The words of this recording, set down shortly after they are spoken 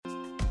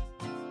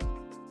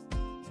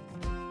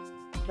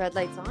Red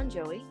lights on,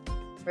 Joey.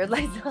 Red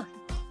lights on.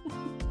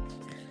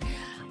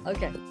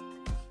 Okay.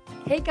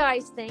 Hey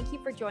guys, thank you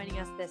for joining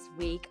us this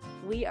week.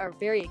 We are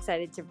very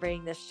excited to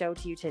bring this show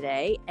to you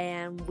today,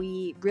 and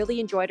we really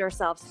enjoyed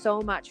ourselves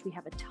so much. We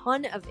have a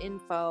ton of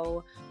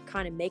info,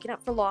 kind of making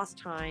up for lost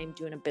time,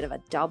 doing a bit of a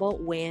double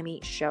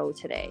whammy show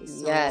today.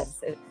 So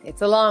yes,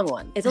 it's a long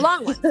one. It's a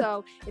long one.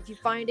 So if you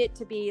find it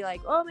to be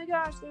like, oh my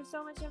gosh, there's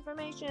so much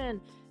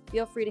information,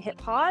 feel free to hit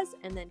pause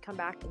and then come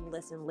back and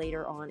listen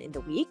later on in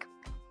the week.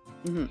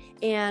 Mm-hmm.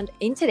 And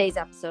in today's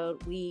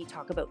episode, we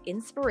talk about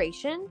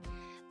inspiration,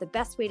 the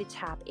best way to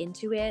tap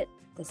into it,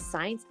 the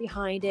science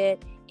behind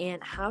it,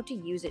 and how to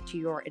use it to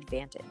your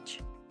advantage.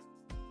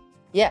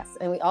 Yes,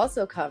 and we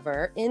also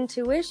cover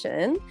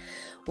intuition.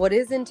 What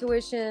is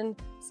intuition?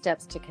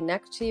 Steps to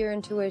connect to your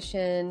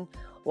intuition.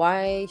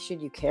 Why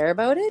should you care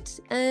about it?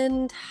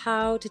 And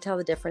how to tell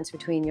the difference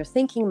between your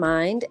thinking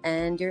mind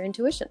and your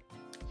intuition.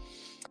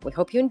 We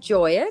hope you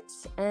enjoy it.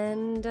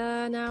 And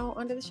now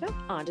on to the show.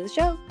 On to the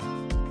show.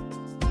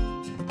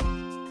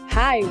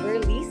 Hi, we're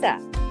Lisa.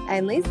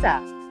 And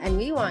Lisa. And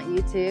we want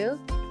you to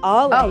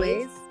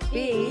always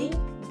be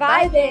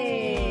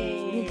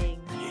vibing.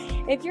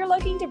 If you're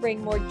looking to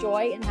bring more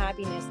joy and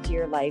happiness to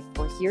your life,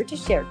 we're here to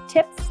share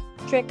tips,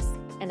 tricks,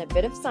 and a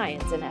bit of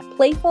science in a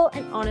playful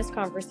and honest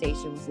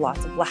conversation with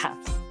lots of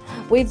laughs.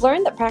 We've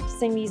learned that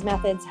practicing these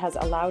methods has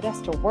allowed us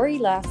to worry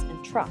less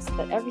and trust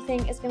that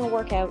everything is going to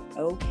work out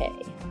okay.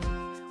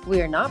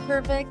 We are not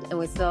perfect and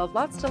we still have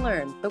lots to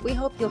learn, but we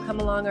hope you'll come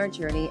along our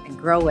journey and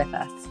grow with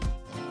us.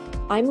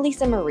 I'm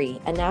Lisa Marie,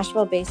 a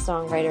Nashville-based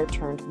songwriter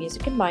turned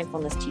music and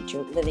mindfulness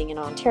teacher living in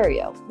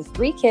Ontario with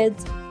 3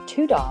 kids,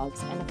 2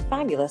 dogs, and a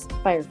fabulous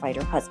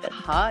firefighter husband.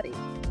 Hottie.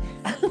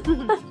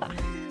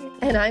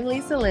 And I'm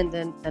Lisa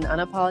Linden, an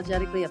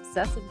unapologetically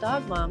obsessive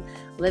dog mom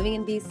living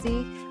in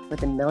BC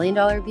with $1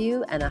 million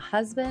view and a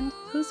husband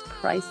who's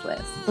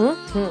priceless.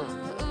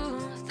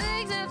 Mm-hmm.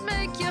 Things that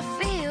make you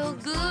feel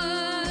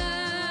good.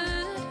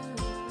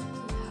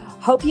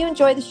 Hope you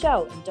enjoy the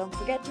show, and don't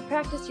forget to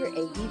practice your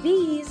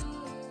ABVs.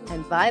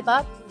 And vibe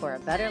up for a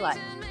better life.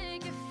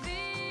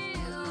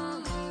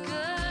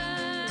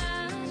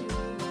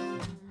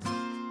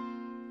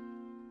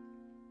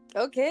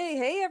 Okay,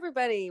 hey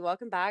everybody.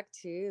 Welcome back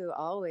to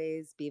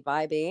Always Be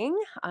Vibing.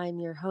 I'm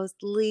your host,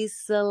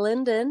 Lisa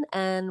Linden,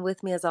 and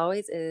with me as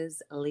always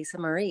is Lisa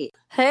Marie.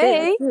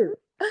 Hey,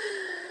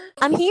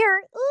 I'm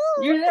here.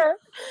 Ooh. You're there.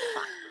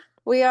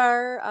 We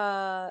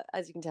are,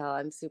 as you can tell,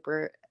 I'm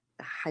super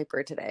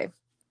hyper today.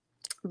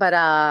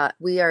 But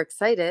we are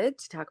excited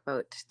to talk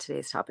about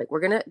today's topic. We're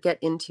going to get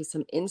into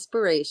some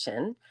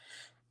inspiration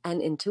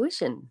and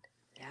intuition.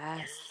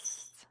 Yes.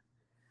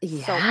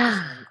 Yeah. So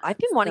awesome. I've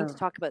been wanting to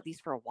talk about these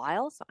for a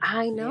while, so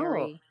I'm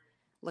very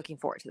looking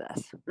forward to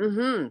this.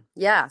 Mm-hmm.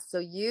 Yeah. So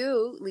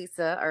you,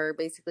 Lisa, are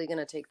basically going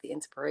to take the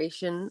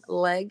inspiration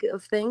leg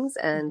of things,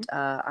 and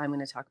I'm going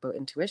to talk about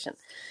intuition.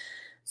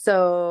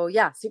 So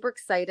yeah, super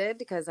excited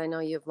because I know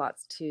you have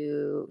lots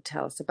to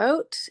tell us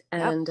about,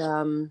 and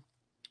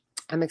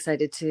I'm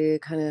excited to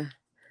kind of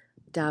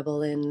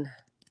dabble in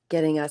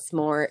getting us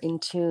more in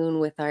tune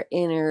with our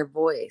inner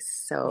voice.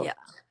 So,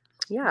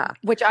 yeah.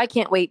 Which I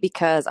can't wait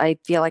because I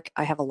feel like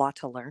I have a lot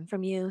to learn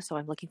from you. So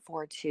I'm looking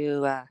forward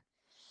to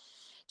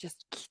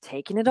just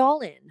taking it all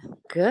in.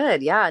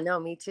 Good. Yeah, no,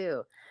 me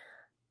too.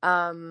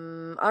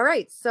 All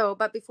right. So,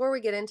 but before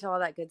we get into all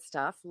that good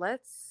stuff,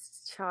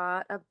 let's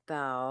chat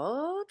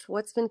about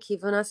what's been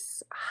keeping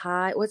us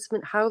high.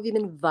 How have you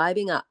been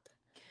vibing up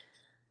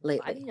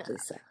lately,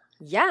 Lisa?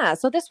 Yeah.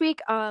 So this week,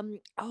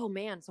 oh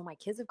man, so my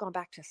kids have gone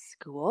back to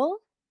school.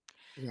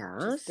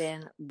 Yeah. It's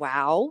been,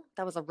 wow.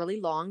 That was a really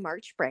long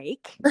March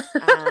break.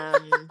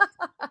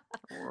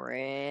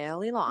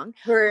 Really long.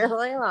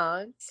 Really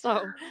long.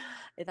 So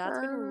that's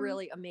been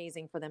really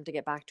amazing for them to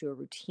get back to a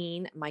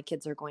routine. My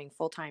kids are going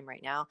full-time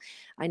right now.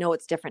 I know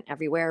it's different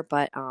everywhere,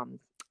 but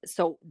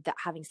so that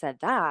having said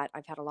that,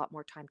 I've had a lot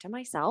more time to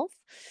myself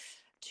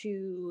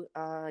to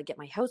get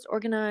my house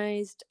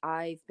organized.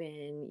 I've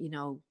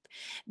been,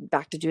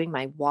 back to doing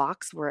my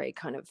walks where I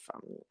kind of,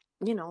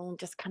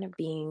 just kind of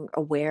being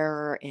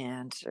aware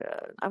and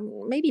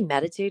maybe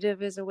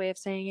meditative is a way of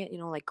saying it,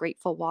 like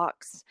grateful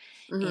walks.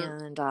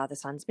 Mm-hmm. And the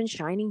sun's been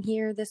shining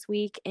here this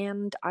week,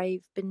 and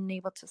I've been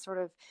able to sort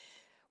of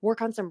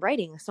work on some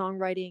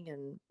songwriting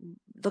and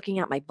looking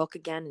at my book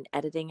again and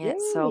editing it.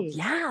 Yay.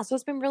 So so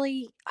it's been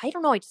really, I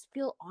don't know. I just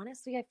feel,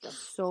 honestly, I feel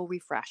so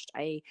refreshed.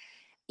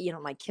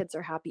 My kids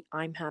are happy.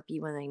 I'm happy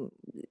when I'm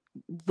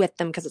with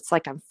them because it's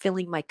like I'm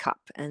filling my cup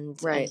and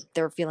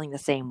they're feeling the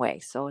same way.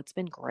 So it's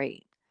been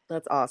great.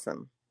 That's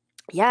awesome.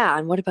 Yeah.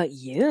 And what about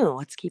you?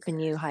 What's keeping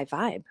you high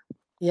vibe?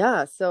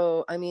 Yeah.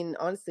 So, I mean,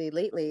 honestly,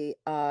 lately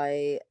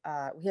we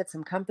had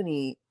some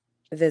company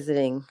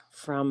visiting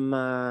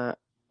from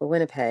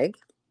Winnipeg.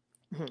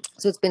 Mm-hmm.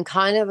 So it's been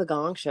kind of a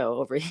gong show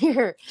over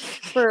here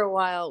for a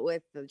while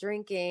with the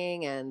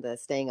drinking and the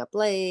staying up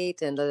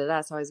late and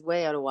so I was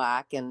way out of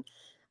whack, and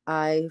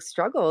I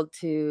struggled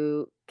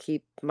to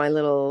keep my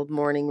little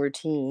morning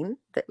routine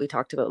that we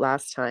talked about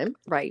last time.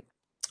 Right.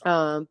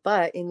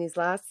 But in these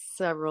last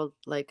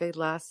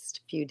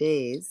few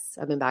days,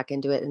 I've been back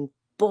into it, and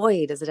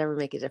boy, does it ever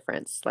make a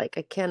difference. Like,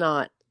 I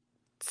cannot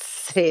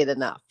say it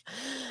enough.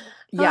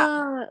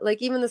 Yeah.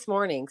 Like even this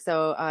morning.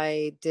 So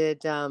I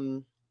did, I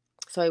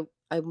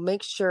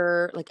make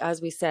sure, like,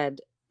 as we said,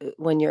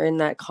 when you're in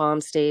that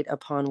calm state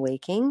upon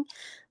waking,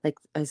 like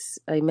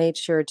I made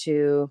sure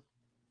to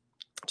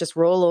just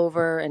roll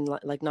over and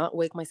like not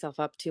wake myself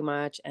up too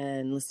much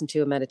and listen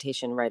to a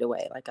meditation right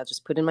away. Like I'll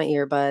just put in my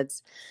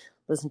earbuds,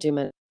 listen to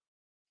a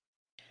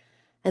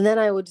and then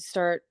I would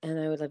start and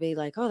I would be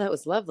like, oh, that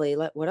was lovely.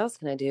 What else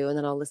can I do? And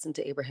then I'll listen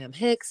to Abraham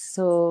Hicks.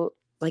 So,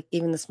 like,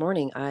 even this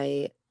morning,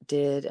 I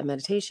did a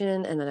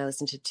meditation and then I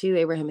listened to 2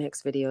 Abraham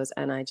Hicks videos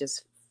and I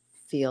just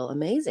feel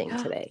amazing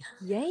today.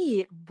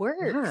 Yay, it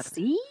works. Yeah.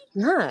 See?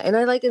 Yeah. And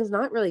it's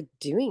not really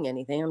doing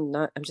anything.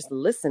 I'm just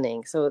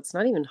listening. So it's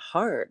not even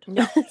hard.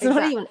 No, It's not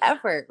exactly. even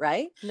effort,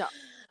 right? No.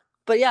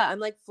 But yeah, I'm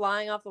like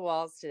flying off the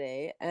walls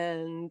today.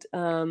 And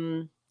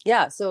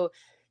yeah, so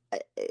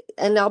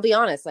and I'll be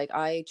honest, like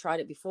I tried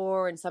it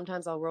before and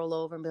sometimes I'll roll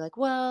over and be like,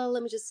 well,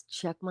 let me just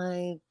check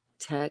my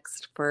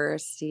text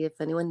first, see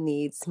if anyone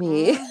needs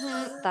me.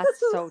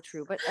 That's so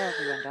true, but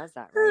everyone does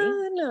that,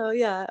 right? No,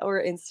 yeah,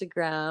 or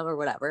Instagram or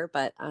whatever.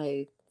 But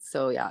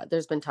so yeah,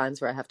 there's been times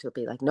where I have to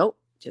be like, nope,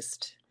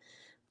 just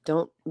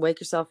don't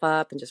wake yourself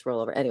up and just roll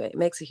over. Anyway, it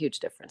makes a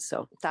huge difference.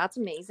 So That's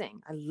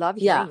amazing. I love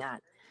yeah, hearing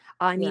that.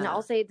 I mean, yeah,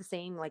 I'll say the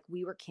same. Like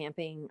we were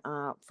camping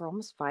for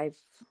almost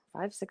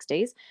 6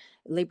 days,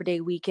 Labor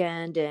Day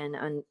weekend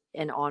and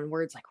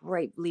onwards, like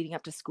right leading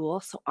up to school.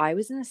 So I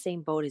was in the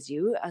same boat as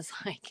you. I was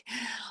like,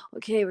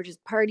 okay, we're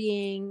just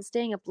partying,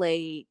 staying up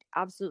late,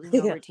 absolutely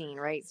no yeah, routine,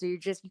 right? So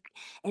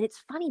and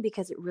it's funny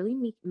because it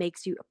really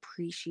makes you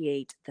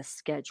appreciate the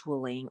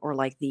scheduling or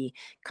like the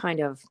kind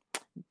of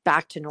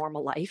back to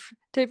normal life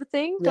type of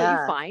thing. Don't you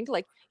yeah, find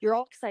like you're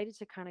all excited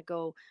to kind of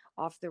go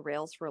off the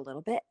rails for a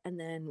little bit, and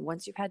then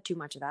once you've had too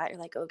much of that, you're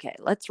like, okay,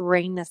 let's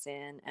rein this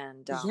in.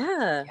 And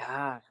yeah.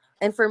 yeah.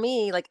 And for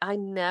me, like I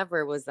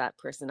never was that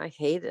person. I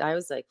hated it. I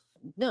was like,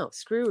 no,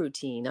 screw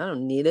routine. I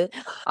don't need it.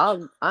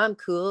 I'm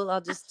cool.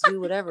 I'll just do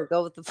whatever,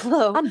 go with the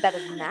flow. I'm better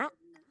than that.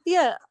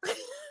 Yeah.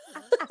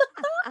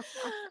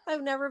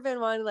 I've never been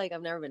one, like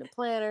I've never been a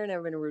planner,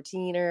 never been a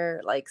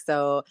routiner. Like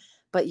so,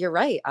 but you're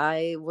right.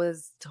 I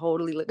was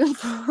totally looking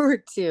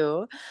forward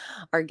to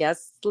our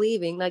guests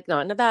leaving, like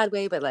not in a bad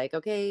way, but like,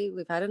 okay,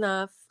 we've had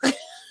enough.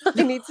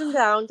 I need some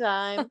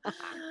downtime.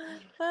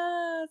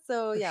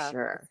 So For yeah,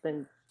 sure.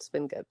 it's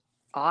been good.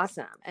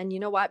 Awesome. And you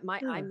know what?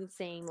 Yeah. I'm the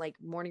same, like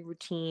morning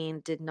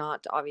routine did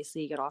not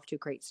obviously get off to a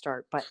great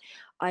start, but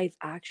I've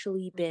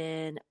actually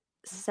been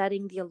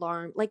setting the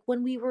alarm like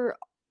when we were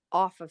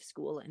off of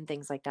school and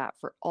things like that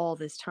for all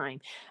this time.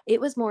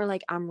 It was more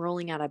like I'm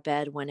rolling out of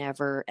bed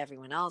whenever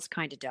everyone else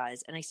kind of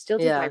does. And I still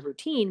did my Yeah.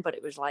 routine, but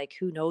it was like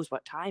who knows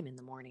what time in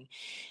the morning.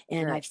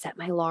 And Right. I've set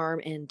my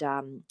alarm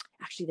and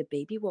actually the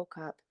baby woke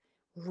up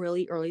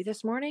really early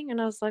this morning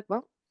and I was like,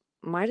 well,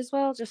 might as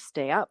well just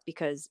stay up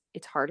because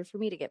it's harder for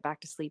me to get back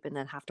to sleep and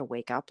then have to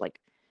wake up like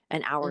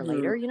an hour Mhm.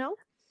 later, you know?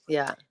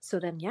 Yeah. So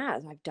then, yeah,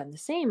 I've done the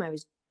same.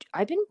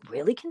 I've been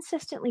really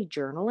consistently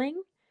journaling,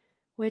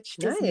 which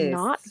is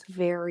not Nice.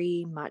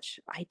 very much.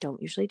 I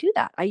don't usually do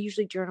that. I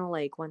usually journal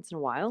like once in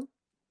a while.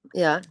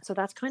 Yeah. So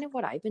that's kind of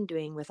what I've been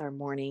doing with our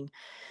morning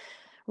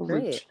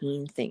Great.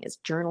 routine thing is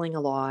journaling a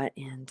lot.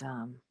 And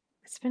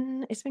it's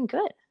been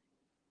good.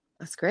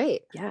 That's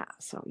great. Yeah.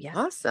 So yeah,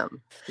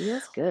 Awesome.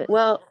 feels good.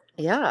 Well,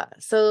 yeah.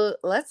 So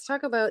let's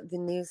talk about the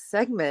new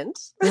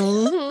segment.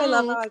 I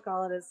love how I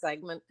call it a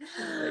segment.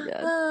 Oh my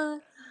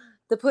God.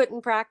 The put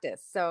in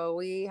practice. So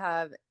we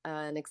have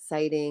an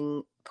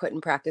exciting put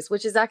in practice,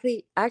 which is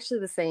actually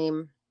the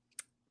same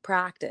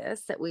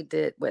practice that we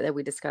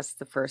discussed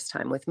the first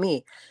time with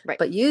me. Right.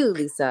 But you,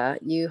 Lisa,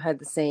 you had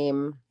the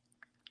same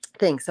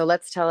thing. So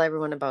let's tell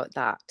everyone about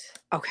that.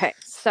 Okay.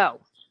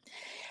 So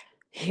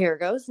here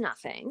goes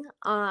nothing.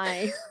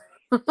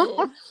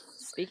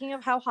 Speaking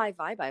of how high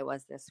vibe I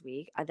was this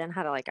week, I then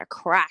had a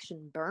crash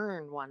and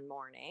burn one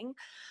morning.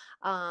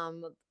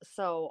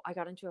 So I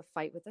got into a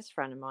fight with this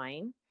friend of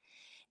mine,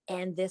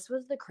 and this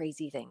was the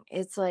crazy thing.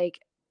 It's like,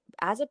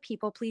 as a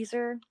people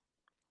pleaser,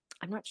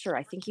 I'm not sure.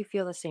 I think you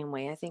feel the same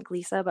way, I think,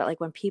 Lisa, but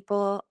like when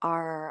people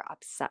are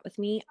upset with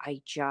me,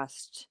 I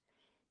just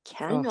Oh,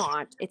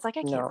 cannot. It's like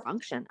I can't no.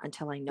 function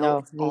until I know No,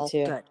 it's me all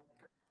too. good.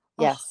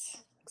 Oh,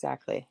 Yes,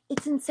 exactly.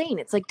 it's insane.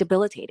 It's like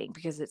debilitating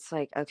because it's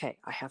like, okay,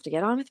 I have to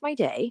get on with my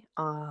day.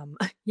 But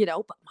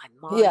my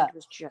mind Yeah.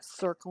 was just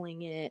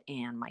circling it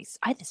and I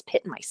had this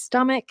pit in my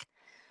stomach.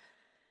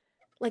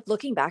 Like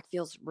looking back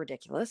feels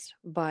ridiculous,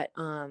 but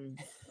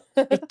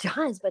it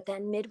does. But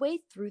then midway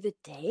through the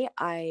day,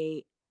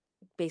 I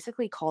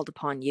basically called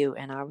upon you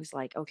and I was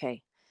like,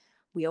 okay,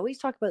 we always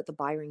talk about the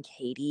Byron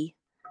Katie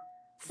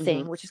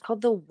thing, which is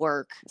called the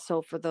work.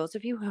 So for those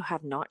of you who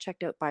have not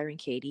checked out Byron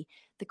Katie,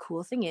 the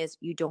cool thing is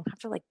you don't have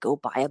to like go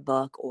buy a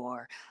book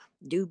or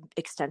do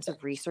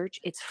extensive research.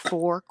 It's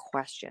 4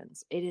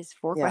 questions. It is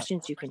 4 Yeah.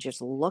 questions you can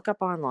just look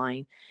up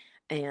online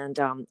And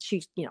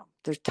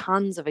there's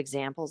tons of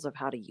examples of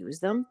how to use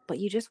them, but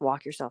you just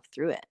walk yourself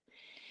through it.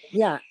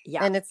 Yeah.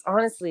 Yeah. And it's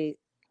honestly,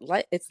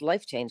 it's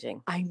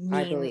life-changing. I I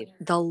mean, believe.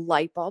 the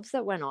light bulbs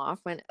that went off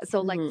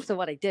so Mhm.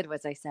 what I did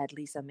was I said,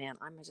 Lisa, man,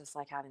 I'm just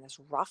like having this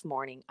rough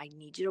morning. I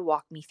need you to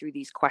walk me through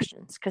these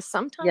questions, because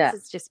sometimes Yeah.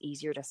 it's just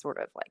easier to sort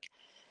of like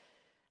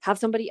have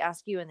somebody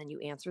ask you and then you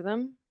answer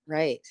them.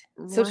 Right.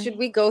 So should Right.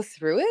 we go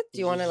through it? Do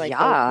you want to like go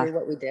Yeah, through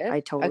what we did? I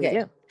totally Okay.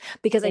 do.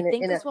 Because I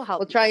think this will help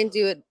We'll you. try and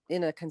do it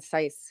in a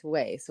concise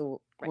way, so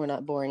Right. we're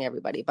not boring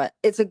everybody, but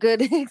it's a good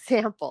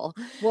example.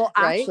 Well,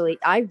 right? actually,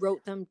 I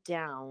wrote them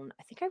down.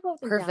 I think I wrote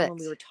them down when we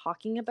Perfect. were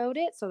talking about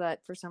it, so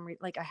that for some reason,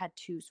 like I had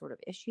two sort of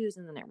issues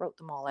and then I wrote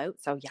them all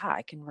out. So yeah,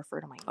 I can refer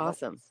to my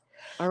Awesome. notes.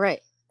 All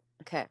right.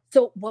 Okay.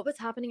 So what was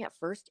happening at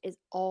first is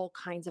all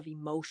kinds of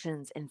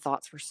emotions and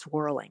thoughts were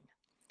swirling.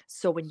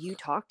 So when you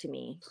talked to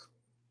me,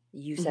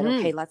 you said, Mhm.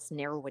 okay, let's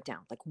narrow it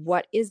down. Like,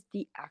 what is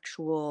the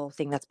actual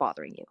thing that's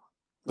bothering you?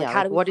 Like, Yeah,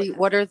 how like do we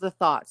what are the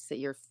thoughts that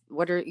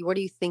what are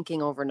you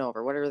thinking over and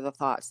over? What are the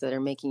thoughts that are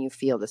making you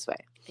feel this way?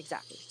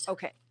 Exactly.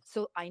 Okay.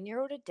 So I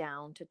narrowed it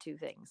down to two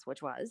things,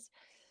 which was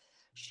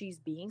she's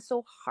being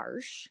so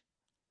harsh,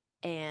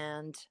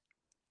 and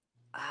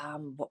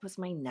what was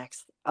my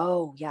next?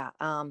 Oh yeah.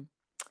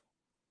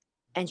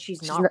 And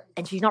she's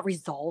not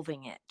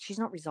resolving it. She's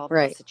not resolving the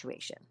Right.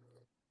 situation.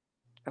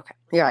 Okay.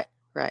 Yeah,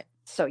 right.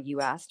 So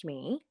you asked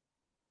me,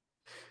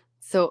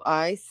 So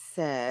I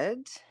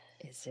said,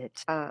 is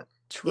it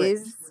true?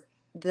 Is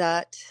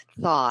that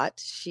thought,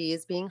 she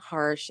is being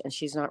harsh and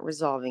she's not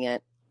resolving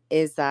it,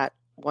 is that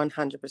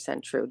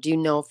 100% true? Do you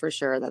know for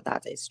sure that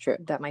that is true?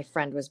 that my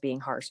friend was being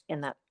harsh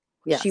and that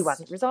Yes. she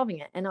wasn't resolving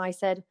it? And I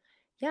said,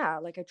 yeah,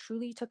 like I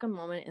truly took a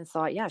moment and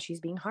thought, yeah, she's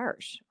being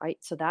harsh. Right.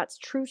 So that's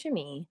true to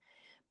me.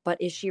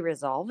 But is she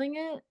resolving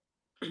it?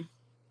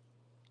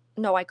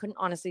 No, I couldn't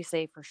honestly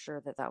say for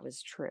sure that that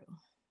was true.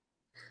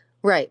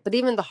 Right. But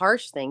even the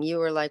harsh thing, you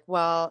were like,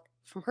 well,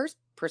 from her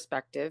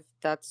perspective,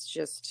 that's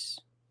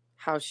just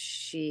how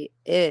she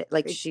is.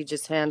 Like she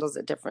just handles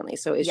it differently.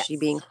 So is she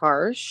being Yes.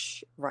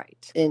 harsh?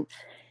 Right. And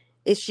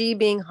is she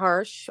being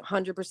harsh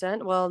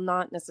 100%? Well,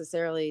 not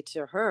necessarily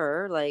to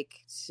her. Like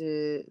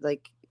to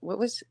like what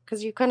was,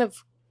 because you kind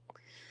of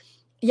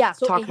Yeah.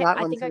 So talked that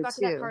I one think I through got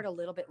to that part a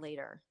little bit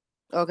later.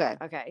 Okay.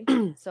 Okay.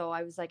 So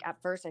I was like,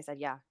 at first I said,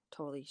 yeah,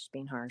 totally, she's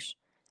being harsh.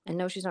 And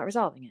no, she's not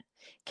resolving it.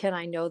 Can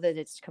I know that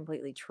it's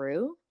completely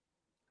true?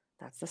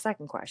 That's the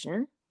second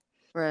question.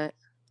 Right.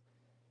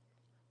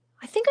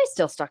 I think I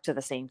still stuck to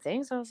the same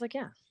thing. So I was like,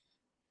 yeah,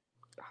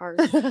 harsh,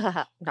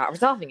 not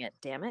resolving it.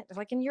 Damn it.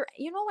 Like, and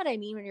you know what I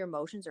mean? When your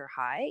emotions are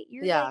high,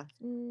 you're like,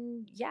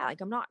 yeah,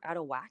 like I'm not out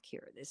of whack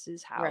here. This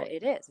is how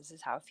it is. This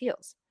is how it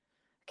feels.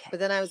 Okay. But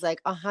then I was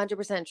like,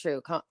 100%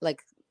 true.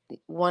 Like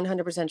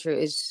 100% true.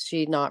 Is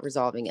she not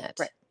resolving it?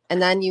 Right.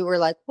 And then you were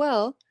like,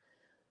 well,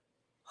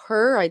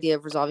 her idea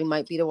of resolving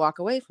might be to walk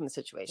away from the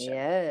situation.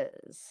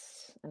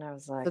 Yes. And I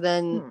was like, so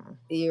then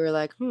you were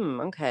like,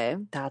 okay.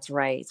 That's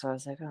right. So I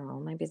was like, oh,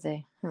 maybe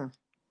okay.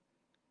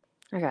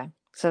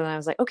 So then I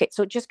was like, okay,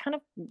 so it just kind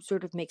of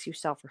sort of makes you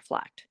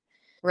self-reflect.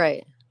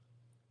 Right.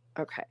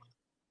 Okay.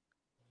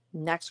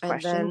 Next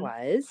question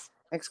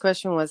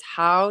was,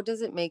 how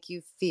does it make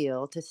you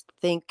feel to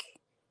think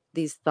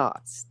these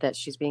thoughts that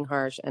she's being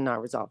harsh and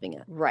not resolving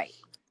it? Right.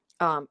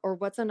 Or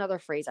what's another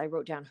phrase? I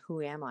wrote down,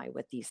 who am I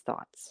with these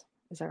thoughts?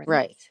 Is that right?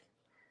 Right.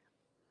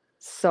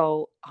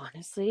 So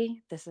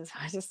honestly,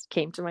 I just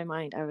came to my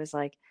mind. I was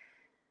like,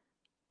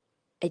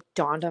 it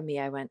dawned on me.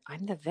 I went,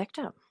 I'm the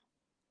victim.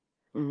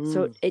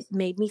 So it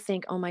made me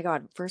think, oh my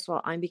God, first of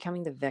all, I'm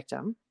becoming the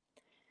victim.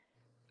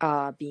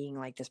 Being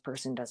like, this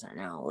person doesn't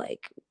know,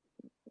 like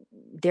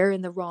they're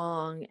in the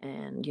wrong.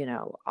 And,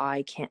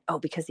 I can't,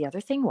 because the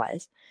other thing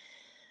was,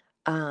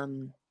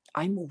 I'm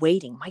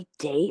waiting. My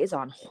day is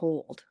on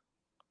hold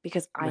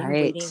because I'm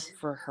waiting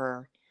for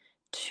her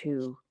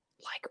to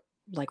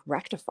like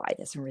rectify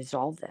this and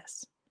resolve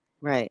this.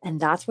 Right. And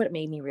that's what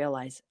made me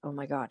realize, oh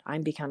my God,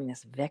 I'm becoming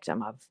this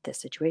victim of this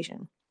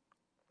situation.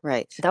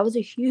 Right. That was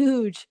a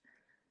huge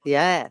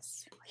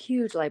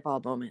light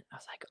bulb moment. I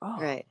was like, oh.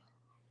 Right.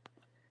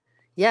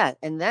 Yeah.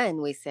 And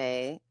then we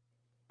say,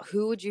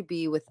 who would you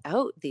be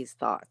without these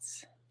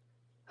thoughts?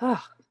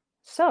 Oh,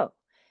 so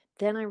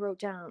then I wrote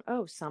down,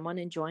 someone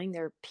enjoying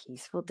their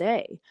peaceful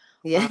day.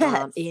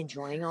 Yes.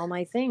 Enjoying all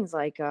my things,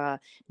 like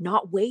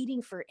not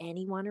waiting for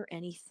anyone or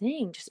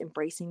anything, just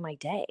embracing my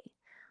day.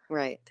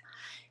 Right.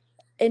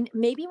 And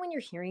maybe when you're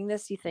hearing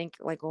this, you think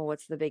like, well,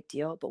 what's the big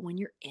deal? But when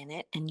you're in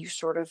it and you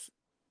sort of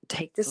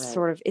take this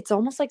it's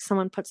almost like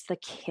someone puts the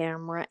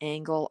camera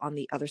angle on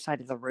the other side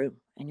of the room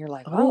and you're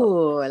like,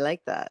 oh, I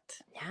like that.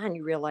 Yeah. And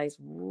you realize,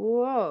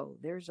 whoa,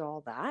 there's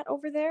all that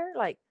over there.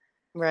 Like,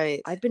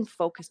 right. I've been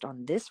focused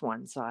on this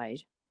one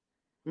side.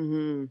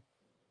 Mm-hmm.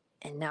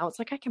 And now it's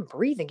like I can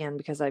breathe again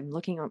because I'm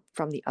looking up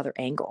from the other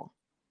angle.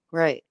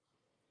 Right.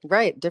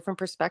 Right. Different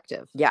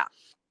perspective. Yeah.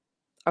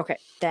 Okay.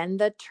 Then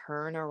the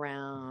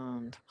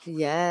turnaround.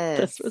 Yes.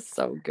 This was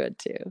so good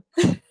too.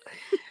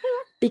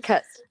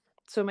 Because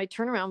so my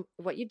turnaround,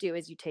 what you do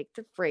is you take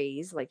the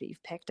phrase like that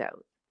you've picked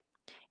out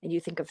and you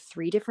think of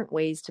 3 different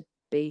ways to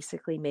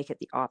basically make it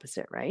the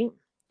opposite, right?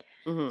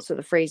 Mm-hmm. So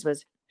the phrase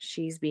was,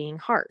 she's being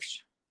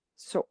harsh.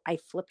 So I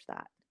flipped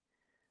that.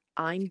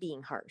 I'm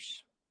being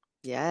harsh.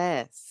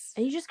 Yes.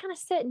 And you just kind of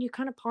sit and you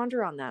kind of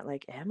ponder on that.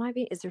 Like,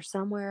 is there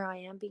somewhere I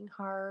am being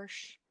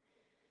harsh?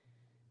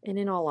 And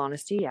in all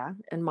honesty, yeah.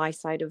 And my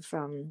side of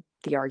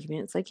the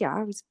argument, it's like, yeah,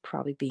 I was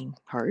probably being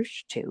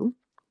harsh too.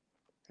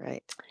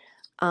 Right.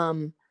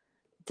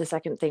 The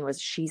second thing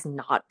was, she's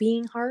not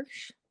being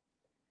harsh.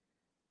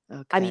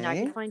 Okay. I mean,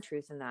 I could find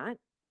truth in that.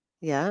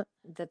 Yeah.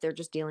 That they're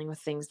just dealing with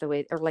things the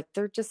way, or like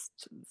they're just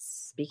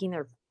speaking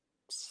their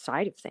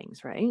side of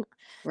things, right?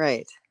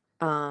 Right.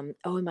 And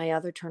my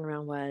other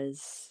turnaround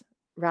was,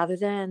 rather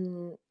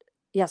than,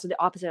 so the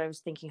opposite, I was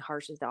thinking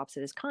harsh is the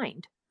opposite is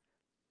kind.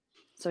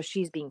 So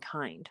she's being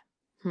kind.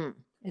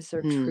 Is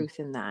there truth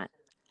in that?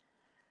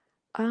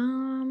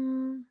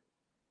 I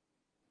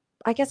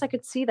guess I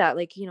could see that,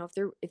 like, you know,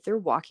 if they're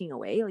walking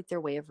away, like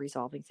their way of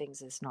resolving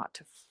things is not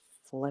to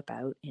flip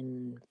out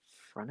in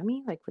front of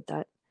me, like with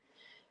that.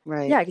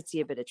 Right. Yeah, I could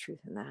see a bit of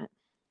truth in that.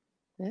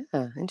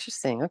 Yeah,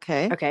 interesting.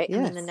 Okay. Okay. Yes.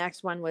 And then the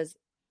next one was,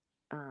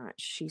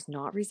 she's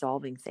not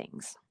resolving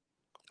things.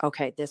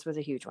 Okay, this was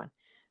a huge one.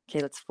 Okay,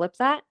 let's flip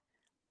that.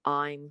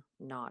 I'm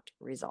not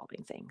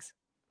resolving things.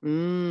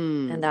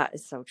 And that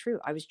is so true.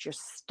 I was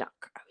just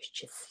stuck.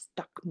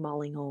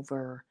 Mulling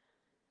over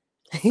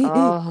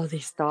all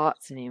these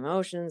thoughts and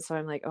emotions. So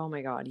I'm like, oh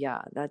my God,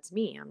 yeah, that's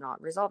me. I'm not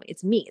resolving.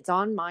 It's me. It's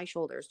on my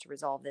shoulders to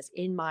resolve this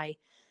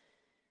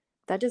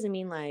that doesn't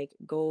mean like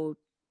go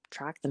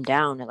track them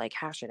down and like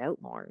hash it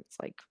out more. It's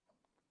like,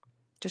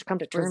 just come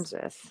to terms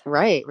with.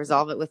 Right.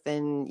 Resolve it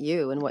within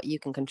you and what you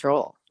can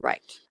control.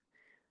 Right.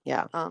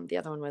 Yeah. The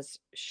other one was,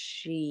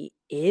 she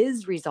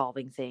is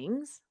resolving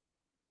things.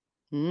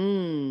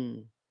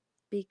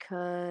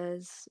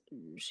 Because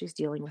she's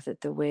dealing with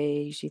it the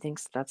way she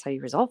thinks that's how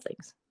you resolve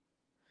things.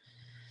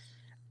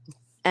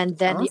 And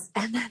then,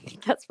 and then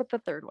that's what the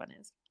third one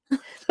is.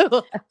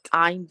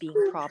 I'm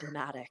being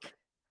problematic.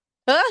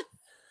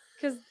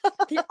 Because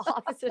the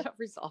opposite of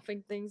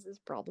resolving things is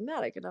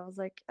problematic. And I was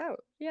like, oh,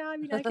 yeah, I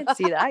mean, I can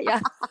see that. Yeah.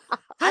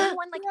 I'm the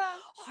one like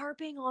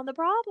harping on the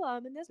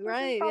problem. And this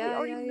person's probably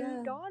already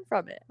moved on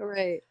from it.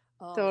 Right.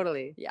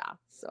 Totally. Yeah.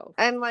 So.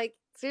 And like,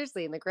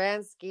 seriously, in the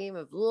grand scheme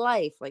of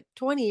life, like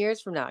 20 years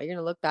from now, you're going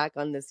to look back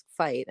on this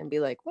fight and be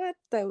like, what?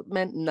 That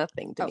meant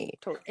nothing to me.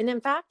 Totally. And in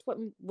fact,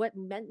 what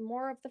meant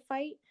more of the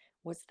fight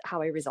was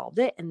how I resolved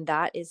it. And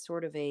that is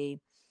sort of a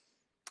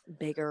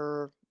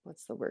bigger,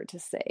 what's the word to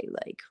say?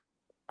 Like,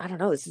 I don't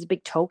know. This is a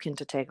big token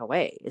to take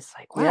away. It's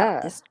like,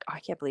 wow, I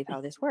can't believe how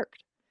this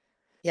worked.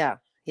 Yeah.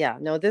 Yeah.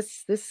 No,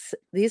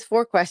 these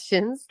 4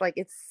 questions, like,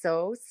 it's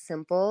so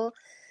simple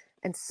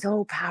and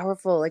so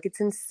powerful. Like, it's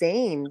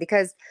insane,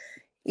 because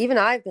even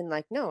I've been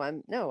like,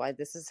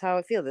 this is how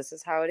I feel. This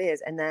is how it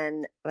is. And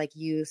then like,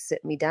 you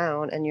sit me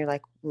down and you're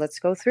like, let's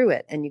go through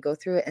it. And you go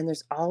through it and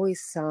there's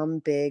always some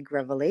big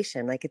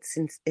revelation. Like, it's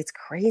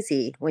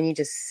crazy when you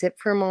just sit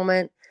for a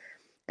moment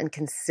and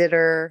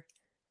consider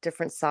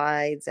different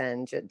sides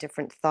and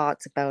different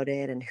thoughts about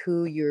it and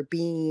who you're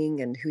being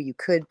and who you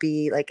could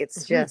be. Like,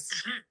 it's just,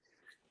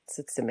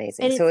 it's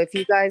amazing. And so if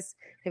you guys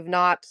have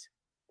not,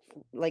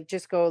 like,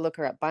 just go look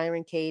her up,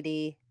 Byron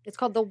Katie. It's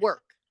called The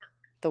Work.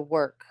 The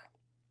Work.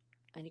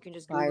 And you can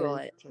just Google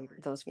it,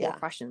 those 4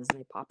 questions, and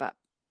they pop up.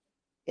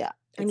 Yeah.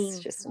 It's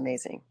just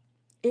amazing.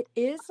 It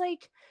is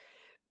like,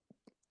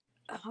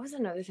 what was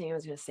another thing I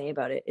was going to say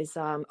about it is,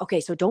 okay,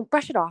 so don't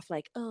brush it off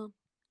like, oh,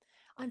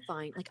 I'm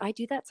fine. Like, I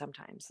do that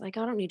sometimes. Like,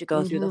 I don't need to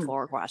go through the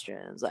 4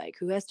 questions. Like,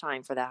 who has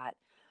time for that?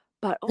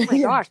 But oh my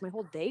gosh, my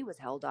whole day was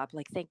held up.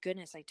 Like, thank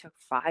goodness I took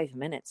 5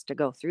 minutes to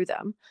go through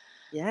them.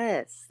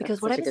 Yes.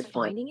 Because what I was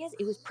finding is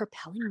it was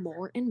propelling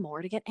more and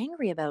more to get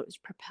angry about. It was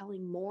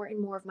propelling more and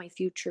more of my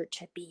future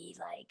to be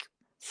like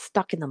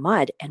stuck in the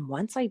mud. And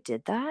once I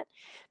did that,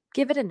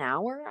 give it an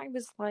hour, I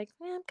was like,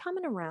 I'm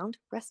coming around.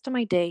 Rest of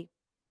my day,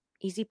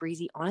 easy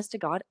breezy, honest to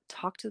God,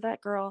 talk to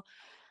that girl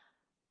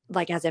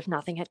like as if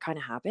nothing had kind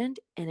of happened.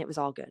 And it was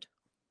all good.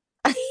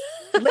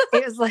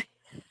 It was like,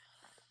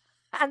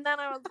 and then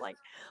I was like,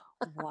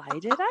 why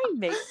did I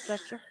make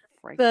such a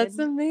freaking That's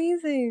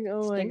amazing.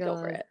 Oh my God.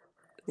 over it?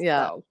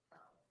 Yeah. So,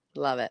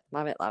 love it.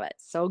 Love it. Love it.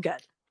 So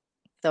good.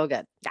 So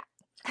good. Yeah.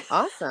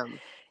 Awesome.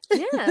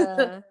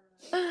 Yeah.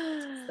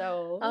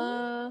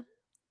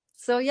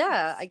 So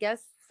yeah, I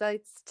guess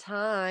it's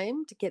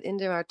time to get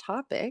into our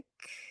topic.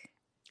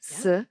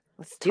 Yeah.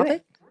 Let's do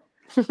it.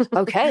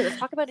 Okay. Let's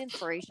talk about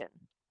inspiration.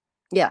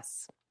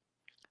 Yes.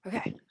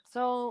 Okay.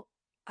 So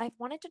I've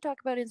wanted to talk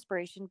about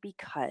inspiration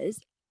because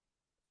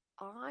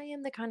I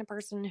am the kind of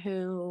person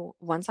who,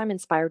 once I'm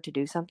inspired to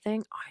do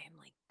something, I am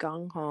like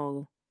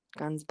gung-ho,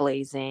 guns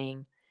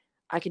blazing.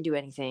 I can do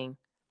anything.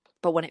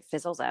 But when it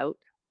fizzles out,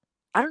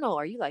 I don't know.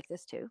 Are you like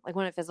this too? Like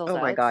when it fizzles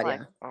out, my God,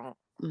 like,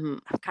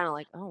 I'm kind of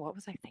like, oh, what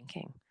was I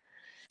thinking?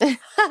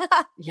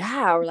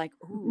 Yeah. Or like,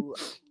 ooh,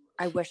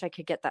 I wish I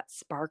could get that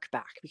spark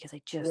back because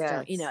I just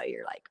don't,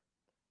 you're like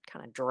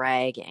kind of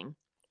dragging.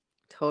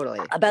 Totally.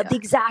 About the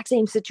exact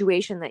same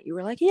situation that you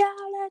were like, yeah,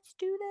 let's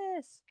do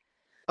this.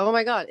 Oh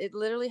my God. It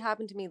literally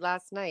happened to me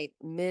last night,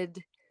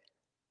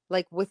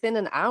 like within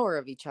an hour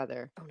of each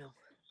other. Oh no.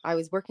 I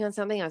was working on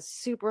something. I was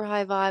super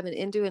high vibe and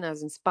into it. And I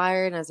was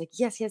inspired. And I was like,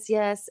 yes, yes,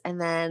 yes.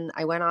 And then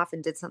I went off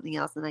and did something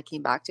else. And I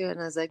came back to it.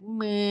 And I was like,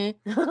 meh,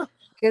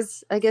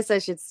 because I guess I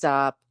should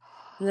stop.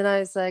 And then I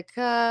was like,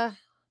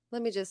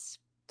 let me just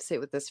sit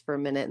with this for a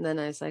minute. And then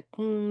I was like,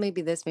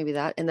 maybe this, maybe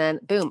that. And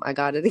then boom, I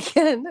got it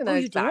again. And Oh, I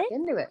you was back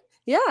did? into it.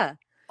 Yeah.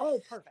 Oh,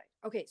 perfect.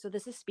 Okay, so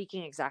this is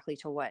speaking exactly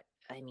to what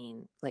I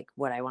mean, like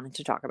what I wanted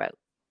to talk about.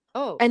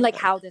 Oh, And like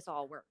perfect. how this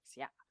all works.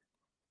 Yeah.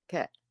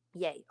 Okay.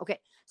 Yay. Okay.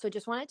 So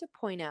just wanted to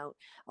point out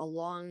a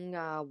long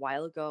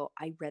while ago,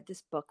 I read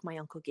this book my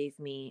uncle gave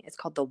me. It's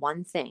called The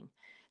One Thing.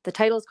 The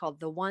title is called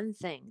The One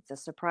Thing, The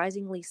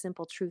Surprisingly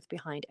Simple Truth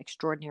Behind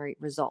Extraordinary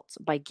Results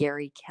by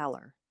Gary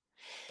Keller.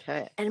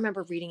 Okay. And I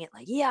remember reading it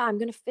like, yeah, I'm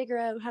going to figure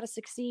out how to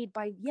succeed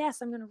by,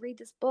 yes, I'm going to read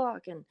this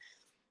book. And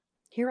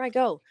here I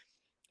go.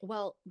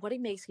 Well, what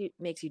it makes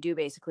you do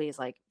basically is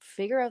like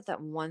figure out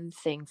that one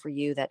thing for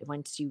you that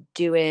once you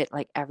do it,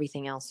 like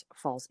everything else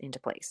falls into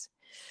place.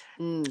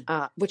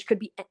 Which could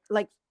be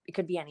like, it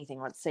could be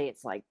anything. Let's say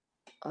it's like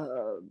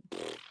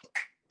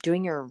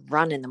doing your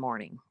run in the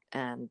morning.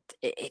 And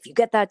if you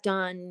get that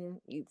done,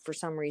 you, for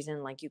some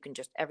reason, like you can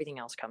just, everything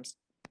else comes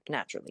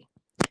naturally.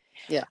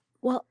 Yeah.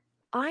 Well,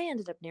 I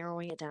ended up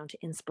narrowing it down to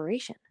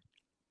inspiration.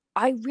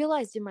 I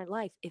realized in my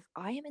life, if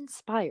I am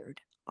inspired,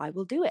 I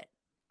will do it.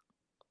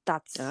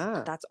 That's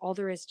all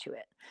there is to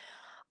it.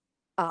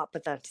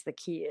 But that's the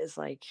key is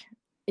like,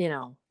 you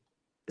know,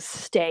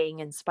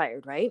 staying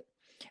inspired, right?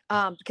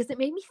 Because it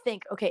made me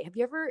think, okay, have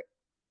you ever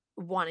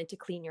wanted to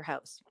clean your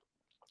house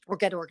or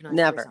get organized?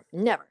 Never.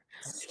 Never.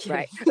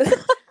 Right.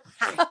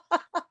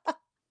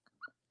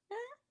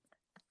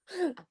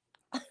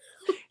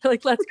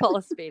 Like, let's call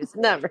a spade a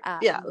spade. Never.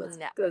 Yeah,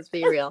 let's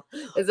be real.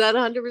 Is that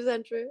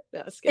 100% true?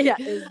 No, just kidding. Yeah,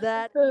 is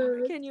that,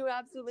 can you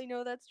absolutely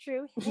know that's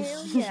true?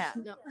 Hell yeah.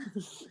 No.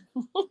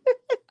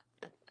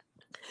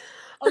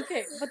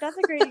 Okay, but that's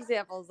a great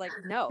example. It's like,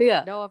 no,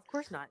 of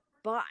course not.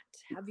 But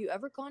have you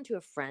ever gone to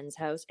a friend's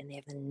house and they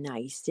have the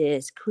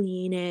nicest,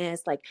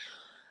 cleanest, like,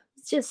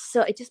 it's just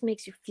so, it just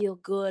makes you feel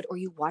good. Or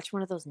you watch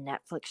one of those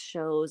Netflix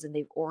shows and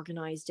they've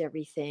organized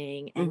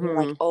everything and you're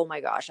like, oh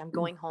my gosh, I'm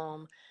going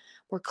home.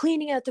 We're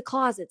cleaning out the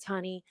closets,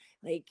 honey.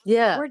 Like,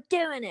 we're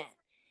doing it.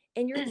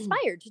 And you're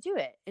inspired to do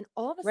it. And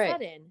all of a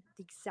sudden,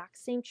 the exact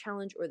same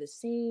challenge or the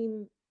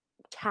same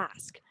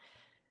task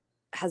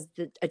has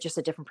just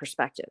a different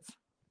perspective.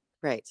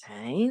 Right. So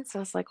I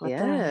was like, what the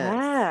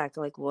heck?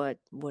 Like, what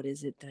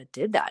is it that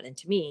did that? And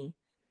to me,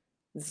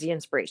 it's the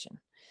inspiration.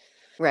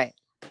 Right.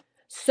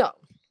 So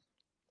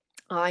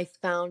I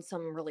found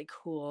some really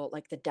cool,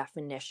 like the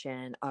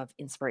definition of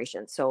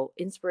inspiration. So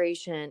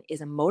inspiration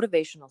is a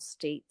motivational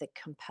state that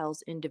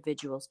compels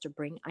individuals to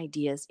bring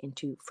ideas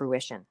into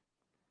fruition.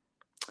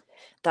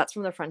 That's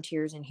from the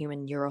Frontiers in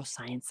Human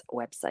Neuroscience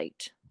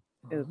website.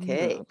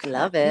 Okay.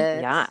 Love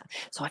it. Yeah.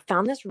 So I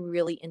found this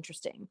really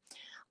interesting.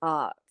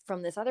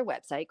 From this other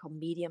website called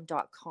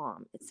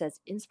medium.com. It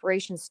says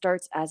inspiration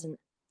starts as an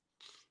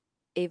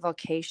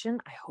evocation.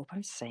 I hope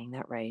I'm saying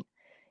that right.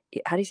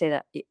 How do you say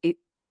that?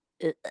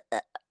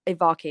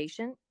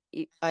 Evocation?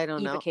 I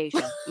don't know.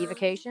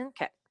 Evocation?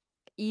 Okay.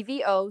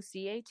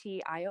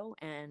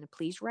 EVOCATION.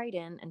 Please write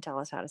in and tell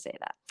us how to say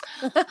that.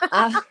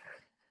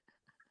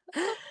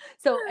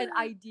 So an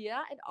idea,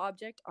 an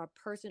object, a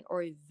person,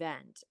 or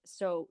event.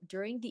 So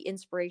during the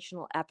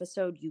inspirational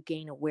episode, you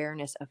gain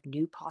awareness of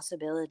new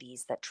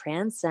possibilities that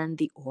transcend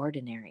the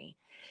ordinary.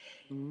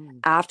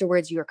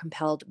 Afterwards, you are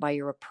compelled by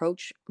your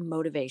approach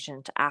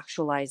motivation to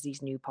actualize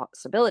these new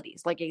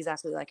possibilities, like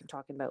exactly like I'm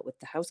talking about with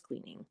the house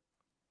cleaning.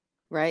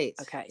 Right.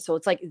 Okay. So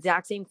it's like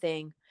exact same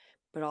thing,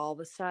 but all of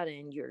a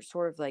sudden you're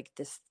sort of like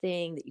this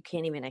thing that you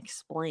can't even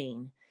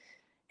explain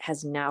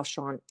has now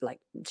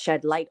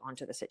shed light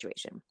onto the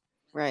situation.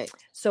 Right.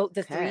 So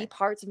the three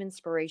parts of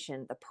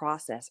inspiration, the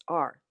process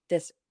are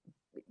this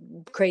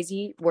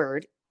crazy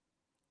word,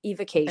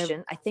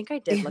 evocation. I think I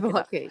did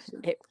look it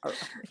up.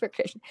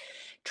 Evocation,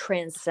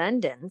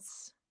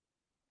 transcendence,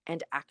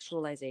 and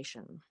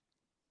actualization.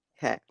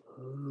 Okay.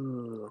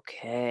 Ooh,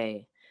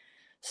 okay.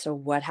 So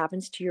what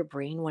happens to your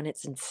brain when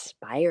it's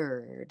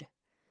inspired?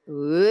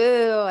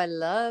 Ooh, I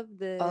love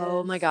this.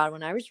 Oh my God.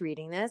 When I was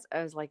reading this,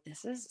 I was like,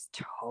 this is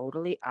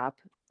totally up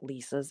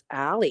Lisa's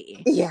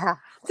alley. Yeah,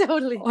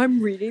 totally.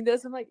 I'm reading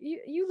this. I'm like,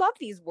 you love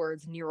these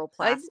words,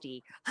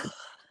 neuroplasty.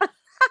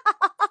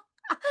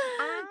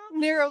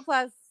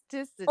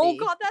 Neuroplasticity. Oh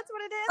God, that's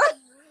what it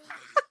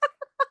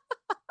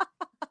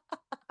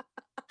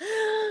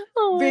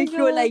is.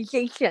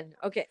 Visualization.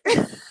 Okay.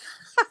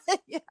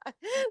 Yeah,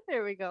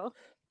 there we go.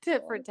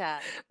 Tit for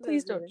tat.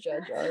 Please don't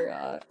judge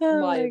our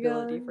my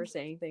ability for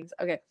saying things.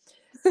 Okay.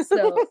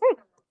 So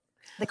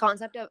the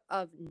concept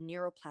of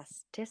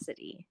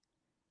neuroplasticity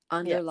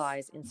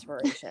underlies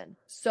inspiration.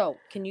 So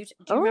do you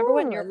remember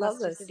what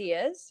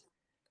neuroplasticity is?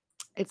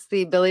 It's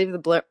the ability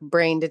of the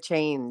brain to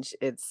change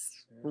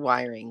its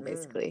wiring,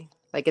 basically.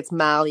 Like it's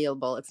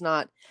malleable. It's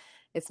not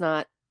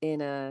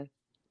in a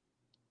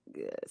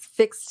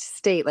fixed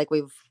state like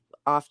we've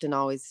often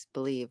always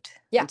believed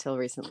Yeah. until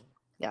recently.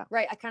 Yeah.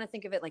 Right. I kind of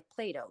think of it like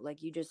Play-Doh.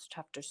 Like you just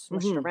have to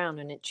smush it Hmm. around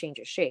and it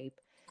changes shape.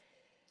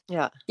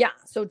 Yeah. Yeah.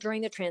 So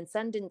during the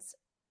transcendence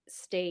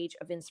stage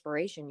of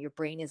inspiration, your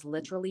brain is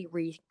literally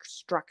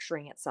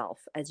restructuring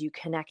itself as you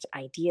connect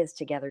ideas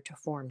together to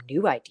form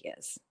new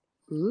ideas.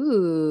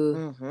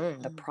 Ooh.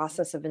 The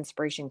process of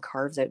inspiration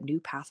carves out new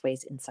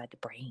pathways inside the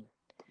brain.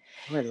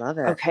 Oh, I love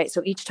it. Okay.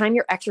 So each time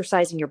you're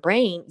exercising your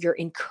brain, you're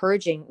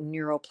encouraging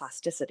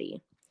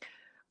neuroplasticity.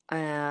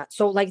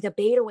 So like the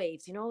beta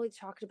waves, you know, we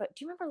talked about,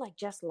 do you remember like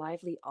Jess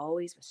Lively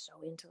always was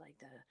so into like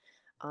the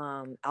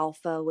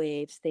alpha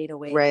waves, theta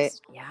waves? Right.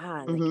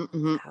 Yeah, like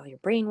Mm-hmm. how your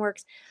brain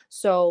works.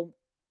 So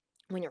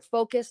when you're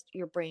focused,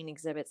 your brain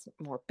exhibits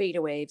more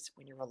beta waves.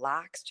 When you're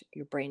relaxed,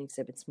 your brain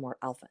exhibits more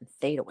alpha and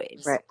theta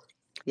waves. Right.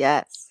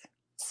 Yes.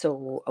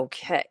 So,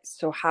 okay.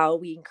 So how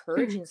we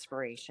encourage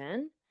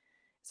inspiration.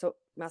 So it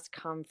must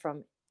come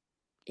from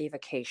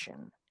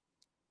evocation.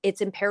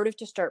 It's imperative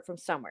to start from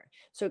somewhere.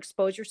 So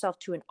expose yourself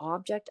to an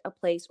object, a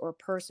place, or a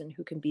person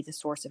who can be the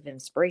source of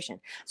inspiration.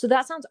 So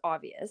that sounds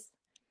obvious,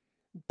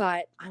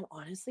 but I'm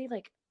honestly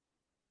like,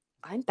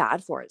 I'm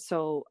bad for it.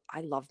 So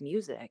I love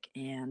music.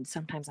 And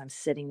sometimes I'm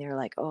sitting there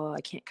like, oh,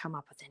 I can't come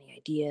up with any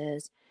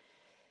ideas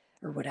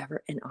or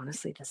whatever. And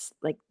honestly,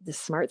 the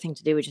smart thing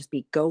to do would just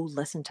be go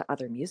listen to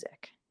other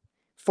music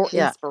for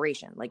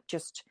inspiration. Like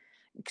just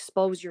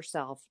expose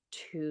yourself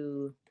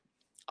to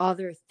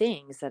other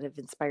things that have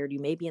inspired you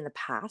maybe in the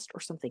past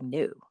or something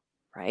new,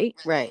 right?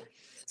 Right.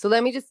 So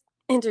let me just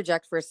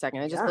interject for a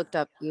second. I just looked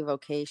up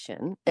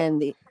evocation,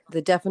 and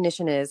the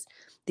definition is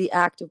the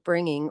act of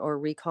bringing or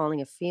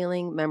recalling a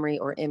feeling, memory,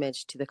 or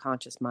image to the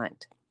conscious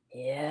mind.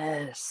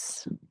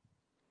 Yes.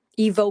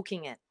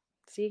 Evoking it.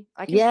 See,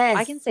 I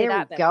can say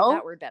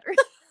that word better.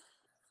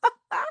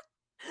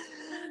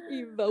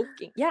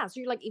 Evoking. Yeah,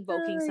 so you're like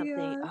evoking something.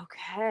 Yeah.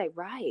 Okay,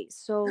 right.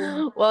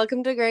 So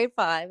welcome to grade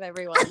 5,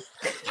 everyone.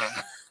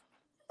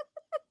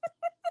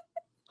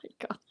 My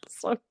God,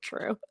 so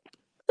true.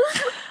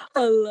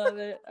 I love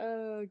it.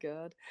 Oh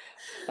God.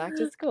 Back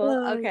to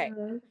school. Okay.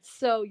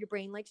 So your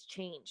brain likes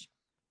change.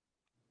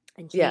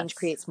 And change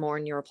creates more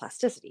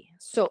neuroplasticity.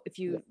 So if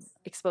you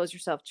expose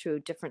yourself to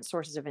different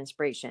sources of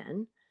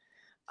inspiration,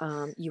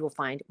 you will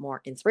find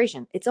more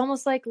inspiration. It's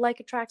almost like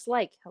attracts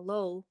like.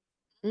 Hello.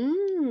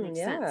 Makes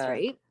sense,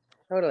 right?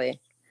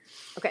 Totally.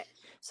 Okay.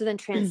 So then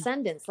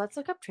transcendence. Let's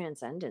look up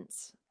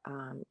transcendence.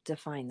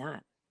 Define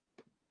that.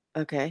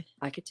 Okay.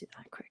 I could do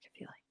that quick if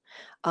you like.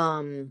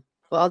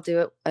 Well, I'll do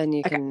it and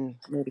you can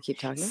maybe keep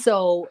talking.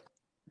 So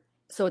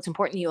it's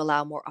important you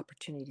allow more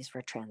opportunities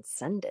for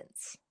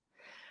transcendence.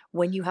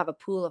 When you have a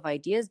pool of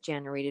ideas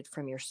generated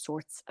from your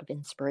source of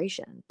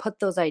inspiration, put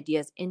those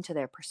ideas into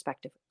their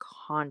perspective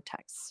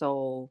context.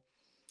 So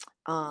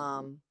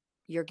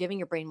you're giving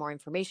your brain more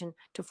information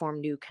to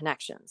form new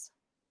connections.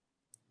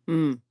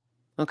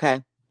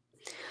 Okay.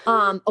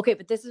 Okay,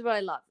 but this is what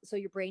I love. So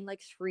your brain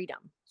likes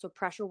freedom. So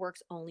pressure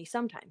works only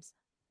sometimes.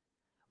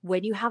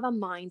 When you have a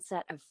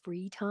mindset of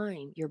free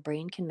time, your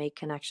brain can make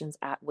connections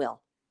at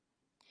will.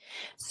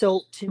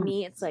 So to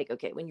me, it's like,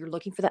 okay, when you're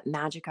looking for that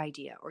magic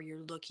idea or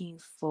you're looking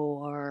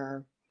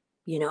for,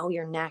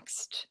 your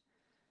next,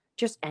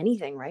 just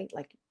anything, right?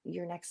 Like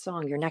your next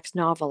song, your next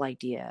novel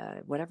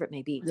idea, whatever it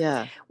may be.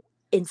 Yeah.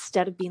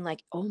 Instead of being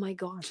like, oh my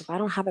gosh, if I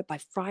don't have it by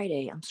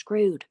Friday, I'm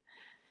screwed.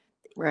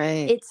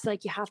 Right. It's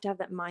like you have to have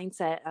that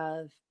mindset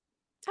of,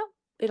 oh,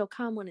 it'll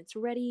come when it's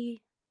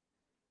ready.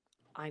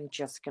 I'm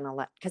just going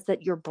to because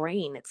that your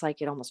brain, it's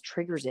like it almost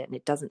triggers it and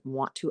it doesn't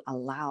want to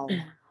allow,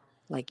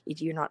 like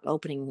you're not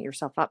opening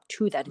yourself up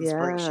to that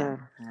inspiration.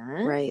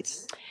 Yeah.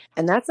 Right.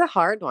 And that's a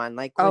hard one.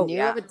 Like when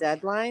you have a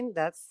deadline,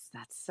 that's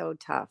so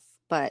tough.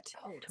 But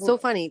so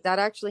funny, that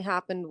actually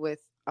happened with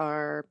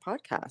our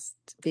podcast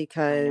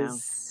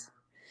because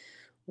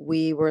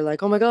we were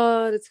like, oh my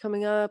God, it's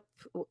coming up.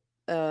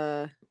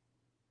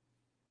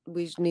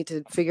 We need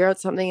to figure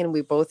out something. And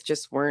we both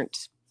just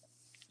weren't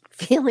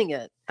feeling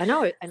it. I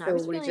know it. And so I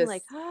was feeling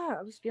like,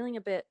 I was feeling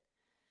a bit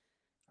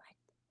like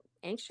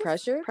anxious,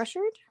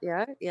 pressured.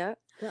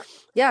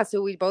 Yeah.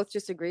 So we both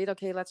just agreed,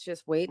 okay, let's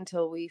just wait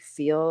until we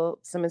feel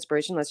some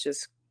inspiration. Let's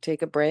just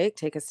take a break,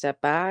 take a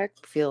step back,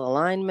 feel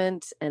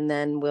alignment, and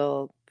then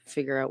we'll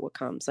figure out what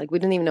comes. Like we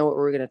didn't even know what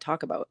we were going to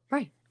talk about.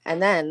 Right.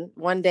 And then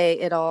one day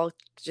it all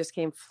just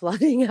came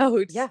flooding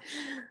out.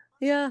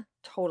 Yeah.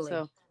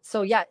 Totally.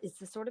 So yeah, it's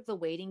the sort of the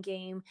waiting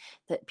game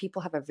that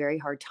people have a very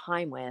hard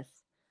time with.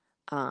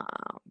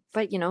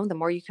 But the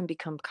more you can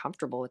become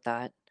comfortable with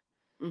that,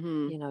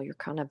 you're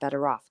kind of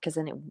better off because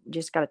then you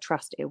just got to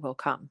trust it will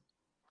come.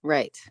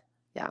 Right.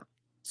 Yeah.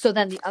 So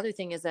then the other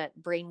thing is that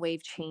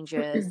brainwave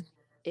changes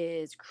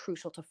is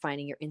crucial to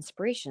finding your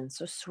inspiration.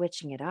 So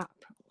switching it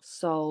up.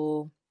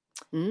 So,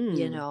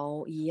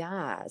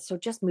 so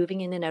just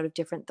moving in and out of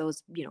different,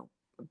 those,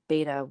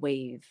 beta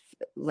wave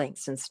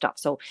lengths and stuff.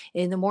 So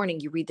in the morning,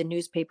 you read the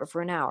newspaper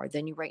for an hour,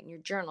 then you write in your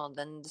journal,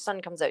 then the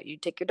sun comes out, you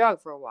take your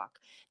dog for a walk.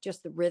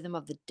 Just the rhythm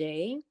of the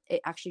day, it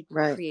actually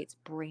creates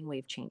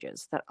brainwave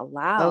changes that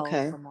allow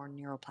for more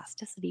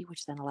neuroplasticity,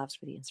 which then allows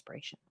for the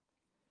inspiration.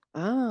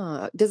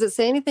 Does it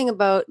say anything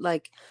about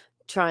like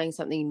trying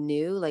something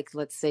new? Like,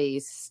 let's say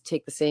you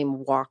take the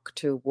same walk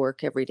to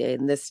work every day,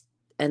 and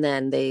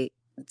then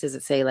does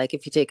it say like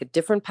if you take a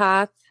different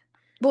path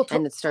Well,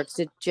 and it starts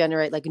to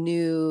generate like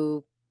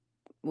new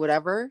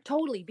whatever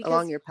totally,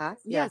 along because your path?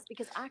 Yeah. yes,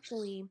 because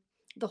actually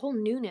the whole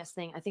newness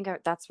thing, I think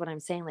that's what I'm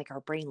saying. Like our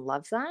brain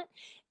loves that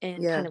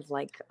and Yeah. kind of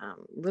like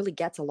really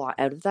gets a lot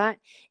out of that.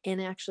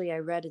 And actually, I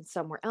read in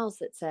somewhere else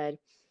that said,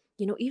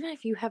 even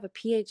if you have a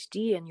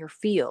PhD in your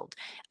field,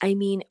 I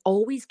mean,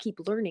 always keep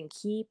learning,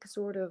 keep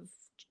sort of,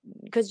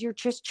 because you're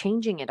just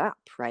changing it up,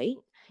 right?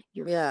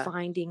 You're Yeah.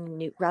 finding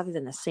new rather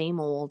than the same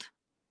old,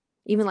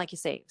 even like you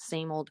say,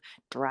 same old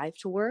drive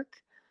to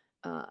work.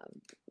 Uh,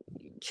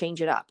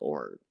 Change it up,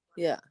 or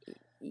Yeah.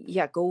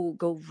 yeah,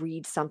 go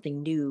read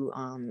something new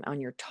on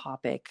your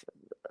topic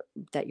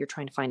that you're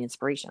trying to find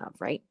inspiration of,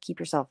 right? Keep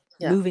yourself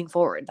Yeah. moving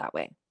forward that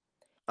way.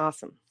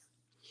 Awesome.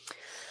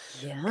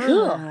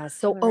 Yeah.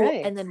 So, All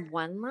right. and then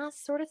one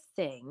last sort of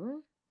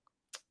thing.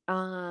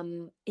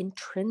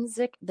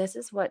 Intrinsic, this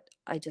is what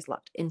I just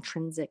loved.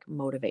 Intrinsic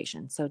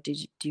motivation. So do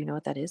you know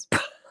what that is?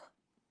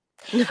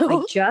 I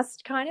No.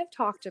 just kind of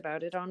talked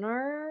about it on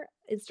our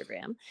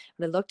Instagram,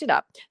 but I looked it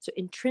up. So,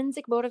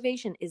 intrinsic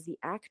motivation is the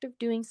act of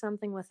doing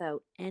something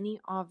without any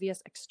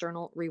obvious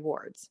external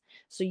rewards.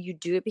 So, you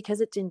do it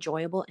because it's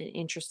enjoyable and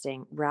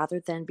interesting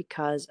rather than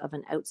because of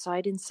an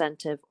outside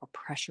incentive or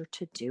pressure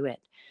to do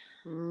it.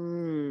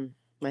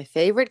 My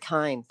favorite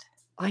kind.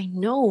 I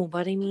know,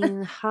 but I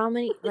mean, how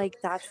many, like,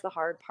 that's the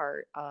hard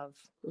part of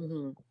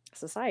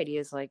society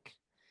is like,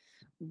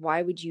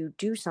 why would you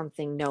do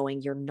something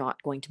knowing you're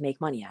not going to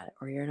make money at it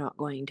or you're not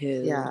going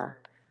to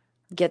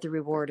get the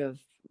reward of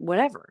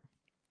whatever?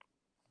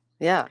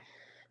 Yeah.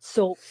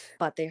 So,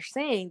 but they're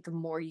saying the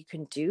more you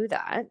can do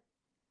that,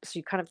 so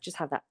you kind of just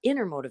have that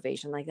inner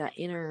motivation, like that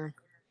inner,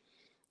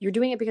 you're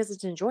doing it because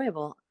it's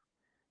enjoyable.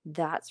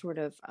 That sort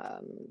of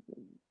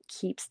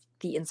keeps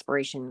the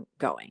inspiration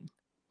going.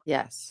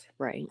 Yes.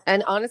 Right.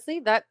 And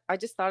honestly, that I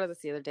just thought of this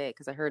the other day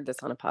because I heard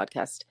this on a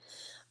podcast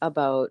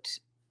about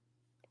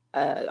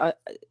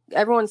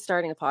everyone's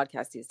starting a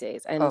podcast these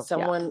days, and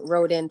someone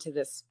wrote into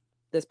this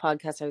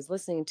podcast I was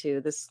listening to,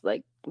 this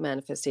like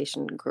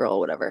manifestation girl,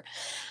 whatever.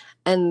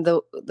 And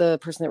the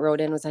person that wrote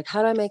in was like,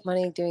 how do I make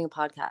money doing a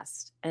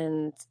podcast?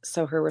 And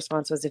so her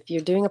response was, if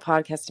you're doing a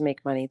podcast to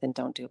make money, then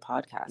don't do a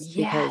podcast.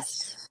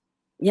 Yes.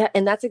 Yeah.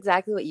 And that's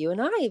exactly what you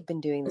and I have been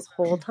doing this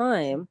whole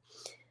time.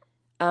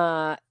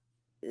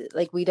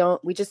 Like we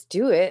just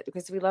do it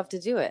because we love to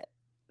do it.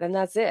 Then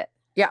that's it.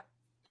 Yeah.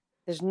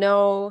 There's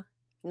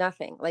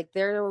nothing. Like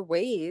there are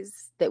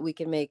ways that we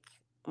can make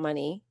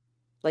money,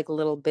 like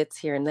little bits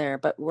here and there,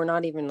 but we're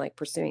not even like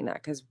pursuing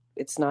that because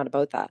it's not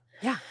about that.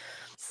 Yeah.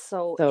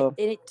 So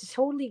it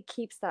totally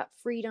keeps that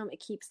freedom. It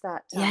keeps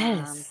that,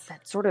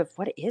 that sort of,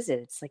 what is it?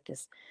 It's like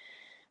this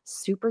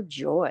super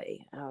joy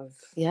of,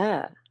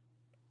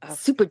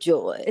 super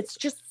joy. It's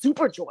just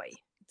super joy.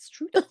 It's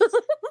true.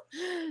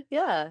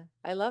 Yeah.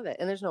 I love it.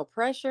 And there's no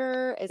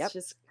pressure. It's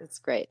just, it's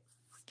great.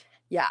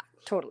 Yeah,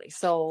 totally.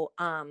 So,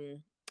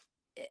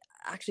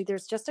 actually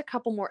there's just a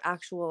couple more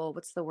actual,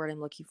 what's the word I'm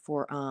looking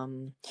for?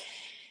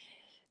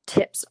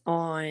 Tips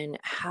on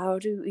how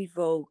to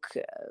evoke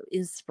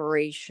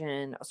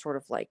inspiration, sort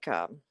of like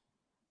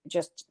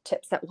just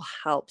tips that will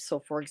help. So,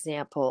 for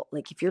example,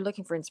 like if you're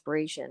looking for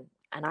inspiration,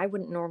 and I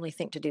wouldn't normally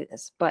think to do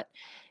this, but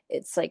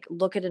it's like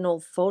look at an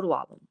old photo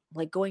album,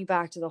 like going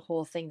back to the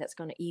whole thing that's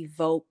going to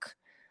evoke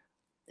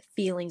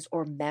feelings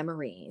or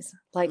memories.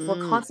 Like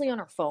we're constantly on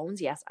our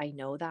phones. Yes, I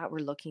know that we're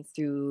looking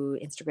through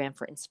Instagram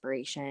for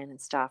inspiration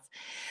and stuff.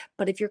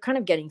 But if you're kind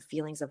of getting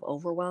feelings of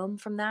overwhelm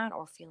from that,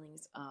 or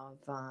feelings of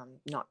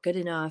not good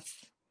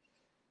enough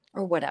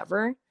or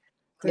whatever,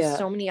 there's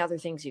so many other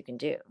things you can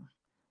do.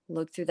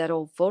 Look through that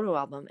old photo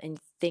album and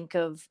think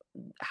of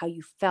how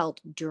you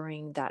felt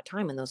during that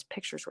time when those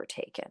pictures were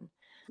taken.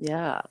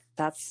 Yeah.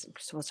 That's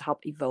supposed to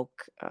help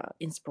evoke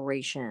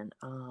inspiration.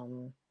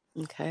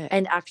 Okay.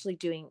 And actually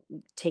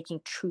taking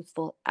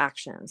truthful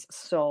actions.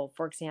 So,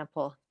 for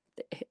example,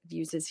 it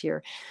uses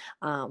here,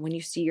 when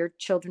you see your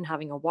children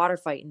having a water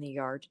fight in the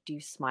yard, do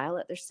you smile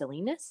at their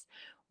silliness?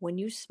 When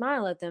you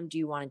smile at them, do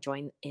you want to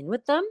join in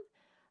with them?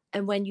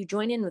 And when you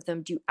join in with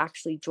them, do you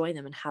actually join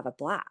them and have a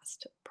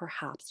blast?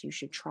 Perhaps you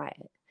should try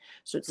it.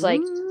 So it's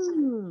like,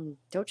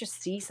 don't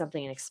just see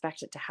something and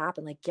expect it to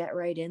happen. Like get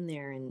right in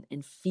there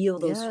and feel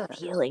those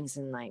feelings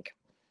and like.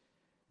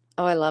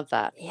 Oh, I love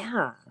that.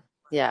 Yeah.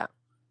 Yeah.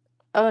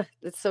 Oh,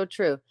 it's so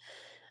true.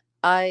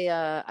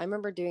 I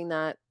remember doing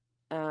that.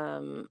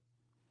 I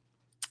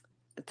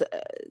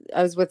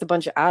was with a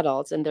bunch of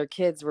adults and their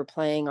kids were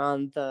playing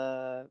on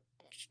the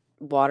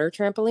water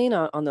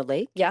trampoline on the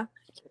lake. Yeah.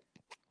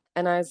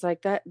 And I was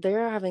like, that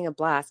they're having a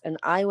blast. And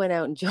I went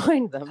out and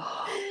joined them.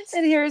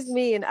 And here's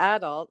me, an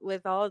adult,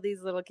 with all of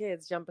these little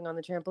kids jumping on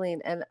the trampoline.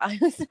 And I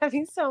was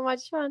having so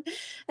much fun.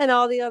 And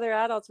all the other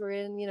adults were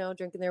in,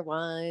 drinking their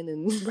wine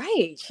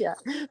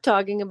and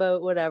talking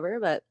about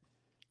whatever.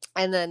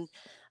 And then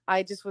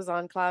I just was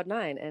on cloud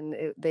nine,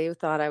 and they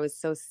thought I was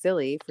so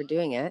silly for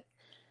doing it.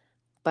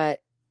 But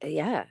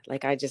yeah,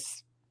 like I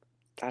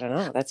don't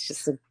know. That's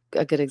just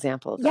a good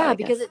example of that, Yeah, I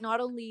because guess. it not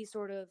only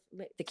sort of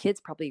the kids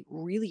probably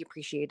really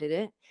appreciated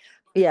it,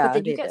 but Yeah,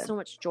 then you they get did. so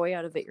much joy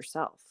out of it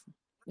yourself.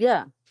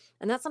 Yeah,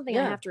 And that's something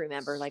I yeah, have to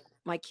remember. Like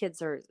my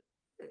kids are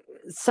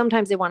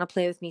sometimes they want to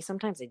play with me,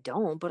 sometimes they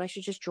don't, but I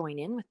should just join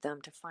in with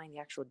them to find the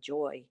actual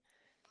joy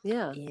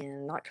yeah.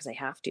 in, not because I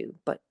have to,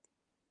 but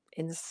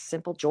in the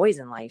simple joys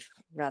in life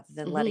rather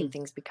than letting Hmm.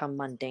 things become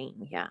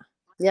mundane. Yeah.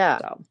 Yeah.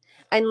 So,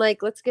 And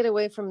like, let's get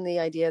away from the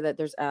idea that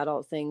there's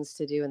adult things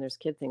to do and there's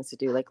kid things to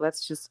do. Like,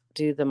 let's just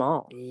do them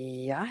all.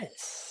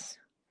 yes.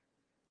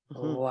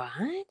 Mhm.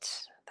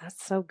 What?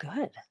 That's so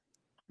good.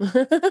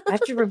 I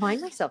have to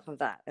remind myself of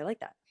that. I like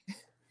that.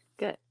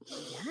 Good.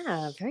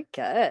 Yeah, very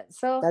good.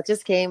 So, That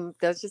just came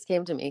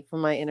to me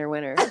from my inner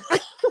winter.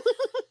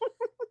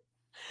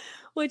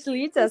 which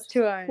leads us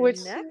to our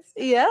Which, next.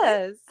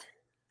 yes.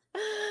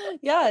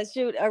 Yeah,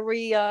 shoot. Are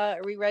we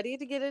ready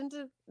to get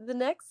into the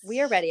next? We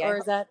are ready. Or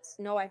is that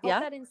No, I hope yeah?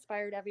 that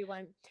inspired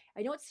everyone.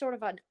 I know it's sort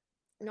of a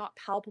not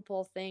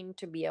palpable thing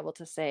to be able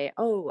to say,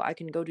 "Oh, I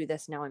can go do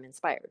this now. I'm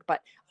inspired."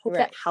 But hope that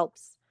Right.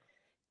 helps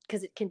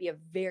because it can be a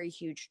very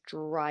huge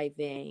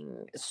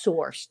driving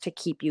source to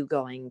keep you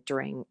going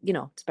during,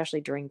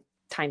 especially during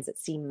times that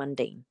seem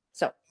mundane.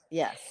 So,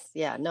 Yes.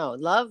 Yeah. No,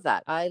 love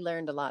that. I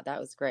learned a lot. That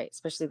was great,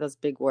 especially those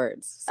big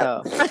words.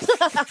 So oh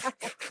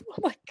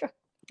my God.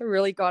 I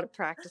really got to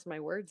practice my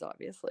words,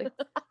 obviously.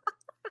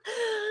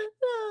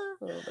 Oh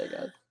my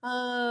God.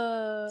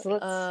 So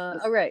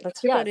all right. let's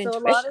hear Yeah.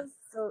 about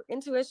So intuition.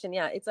 intuition.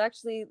 Yeah. It's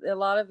actually a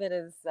lot of it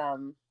is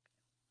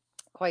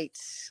quite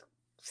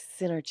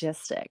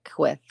synergistic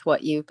with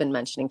what you've been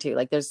mentioning too.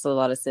 Like there's a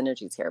lot of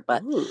synergies here,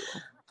 but Ooh.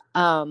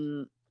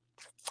 um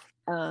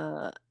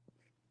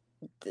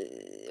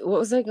what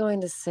was I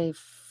going to say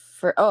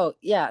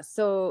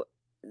so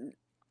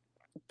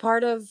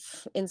part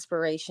of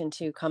inspiration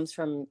too comes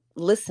from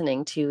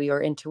listening to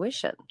your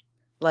intuition,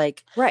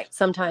 like Right.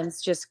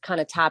 sometimes just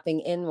kind of tapping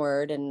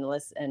inward and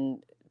listen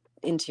and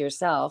into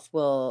yourself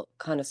will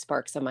kind of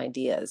spark some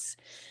ideas,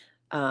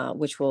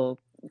 which will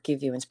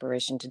give you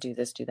inspiration to do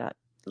this, do that,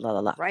 la la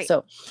la. Right.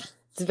 So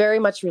it's very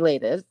much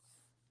related.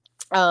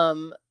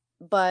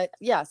 But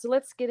yeah, so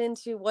let's get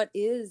into what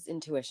is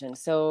intuition.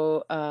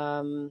 So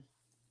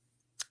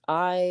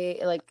I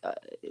like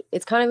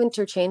it's kind of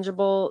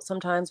interchangeable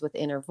sometimes with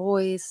inner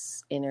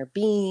voice, inner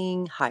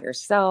being, higher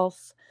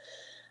self.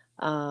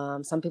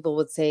 Some people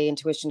would say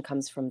intuition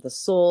comes from the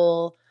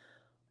soul,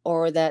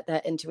 or that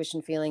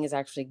intuition feeling is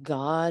actually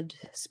God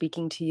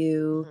speaking to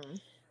you.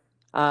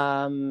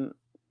 Mhm.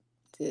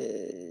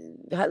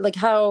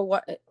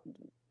 What,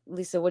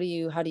 Lisa,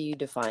 how do you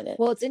define it?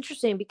 Well, it's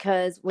interesting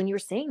because when you were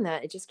saying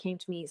that, it just came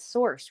to me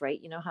source, right?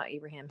 You know how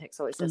Abraham Hicks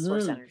always says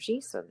source Mm-hmm.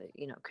 energy, so that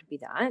it could be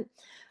that.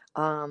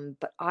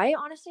 But I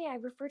honestly I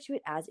refer to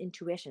it as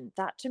intuition.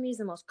 That to me is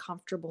the most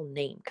comfortable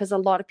name because a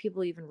lot of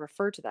people even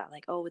refer to that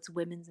like, oh, it's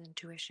women's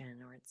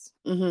intuition or it's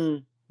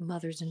Mm-hmm.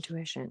 mother's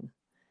intuition.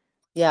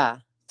 Yeah.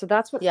 So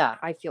that's what Yeah.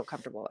 I feel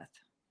comfortable with.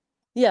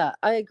 Yeah,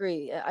 I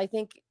agree. I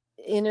think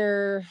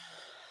inner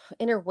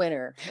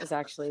winner is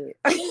actually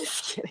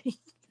Just kidding.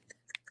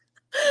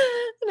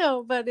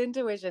 no, but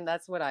intuition,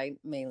 that's what I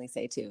mainly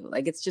say too.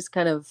 Like it's just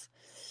kind of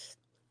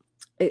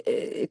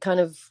it kind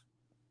of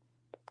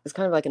it's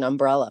kind of like an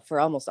umbrella for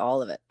almost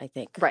all of it, I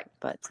think. Right.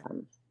 But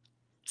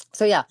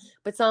so yeah,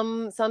 but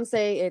some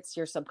say it's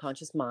your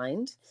subconscious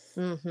mind.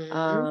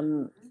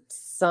 Mm-hmm.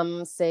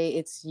 Some say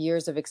it's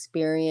years of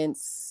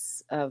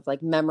experience of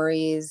like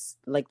memories,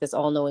 like this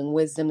all-knowing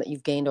wisdom that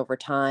you've gained over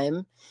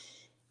time.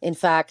 In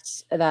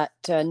fact, that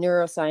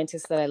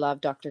neuroscientist that I love,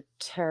 Dr.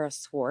 Tara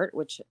Swart,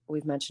 which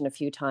we've mentioned a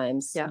few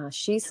times, Yeah.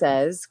 she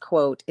says,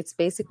 quote, "It's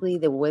basically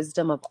the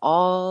wisdom of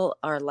all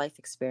our life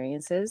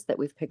experiences that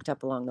we've picked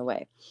up along the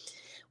way.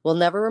 We'll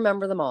never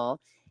remember them all,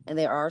 and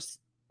they are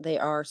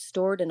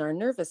stored in our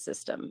nervous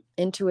system.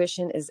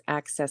 Intuition is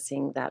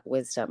accessing that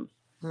wisdom."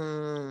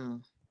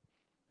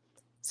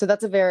 So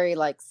that's a very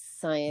like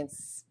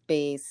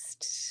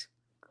science-based,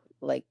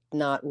 like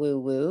not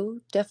woo-woo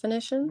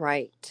definition.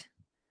 Right.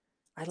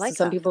 I So like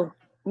some that. people,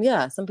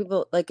 some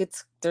people like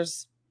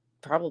there's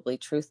probably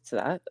truth to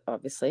that,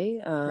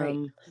 obviously.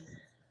 Right.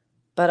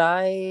 But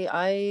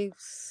I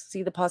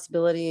see the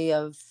possibility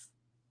of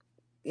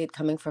it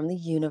coming from the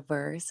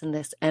universe and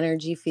this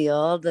energy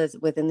field that's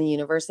within the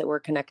universe that we're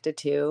connected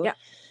to. Yeah.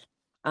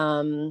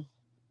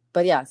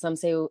 But yeah, some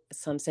say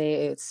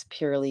it's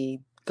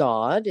purely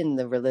God in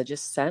the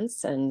religious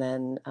sense, and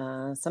then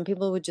some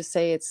people would just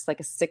say it's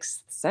like a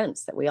sixth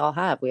sense that we all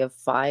have. We have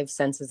 5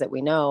 senses that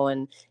we know,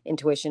 and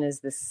intuition is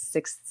the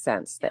sixth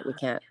sense that we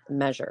can't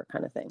measure,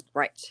 kind of thing.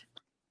 Right.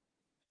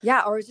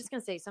 Yeah, or I was just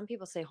gonna say some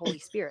people say Holy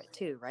Spirit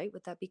too, right?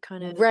 Would that be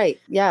kind of Right?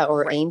 Yeah,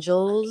 or right?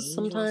 angels Angels.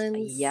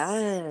 sometimes.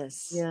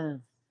 Yes. Yeah.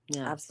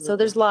 Absolutely. So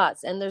there's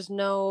lots, and there's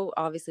no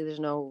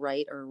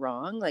right or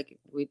wrong. Like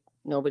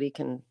nobody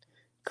can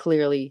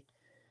clearly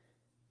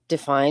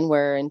define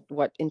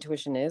what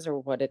intuition is or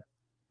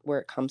where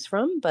it comes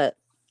from, but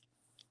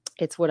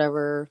it's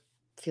whatever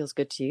feels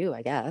good to you,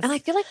 I guess. And I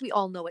feel like we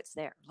all know it's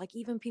there. Like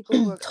even people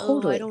who are like,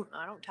 oh, Totally.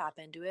 I don't tap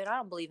into it. I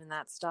don't believe in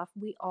that stuff.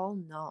 We all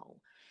know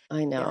I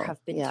there know.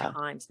 have been Yeah.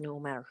 times, no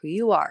matter who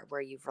you are,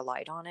 where you've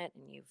relied on it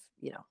and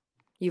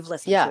you've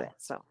listened to Yeah. it.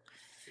 So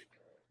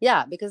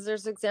Yeah, because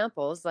there's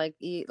examples like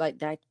like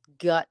that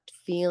gut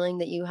feeling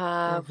that you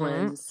have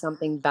when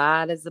something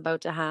bad is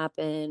about to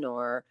happen,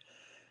 or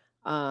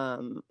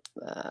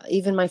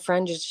even my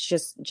friend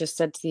just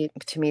said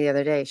to me the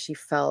other day, she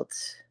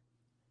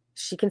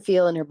can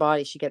feel in her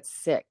body, she gets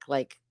sick,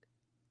 like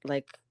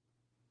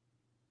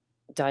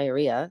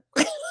diarrhea.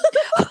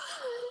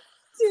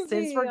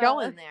 since we're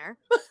going there,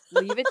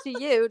 leave it to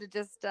you to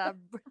just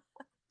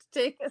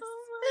take us.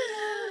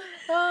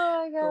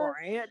 Oh my god.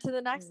 bring it to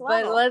the next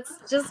But level. let's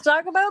just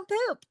talk about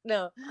poop.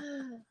 No.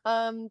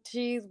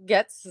 She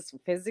gets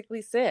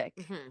physically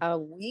sick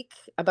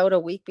about a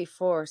week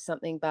before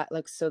something bad.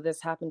 Like, so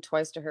this happened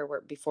twice to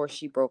her before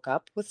she broke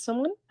up with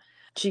someone.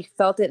 She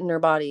felt it in her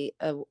body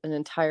an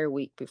entire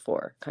week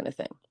before, kind of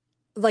thing.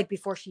 Like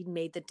before she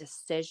made the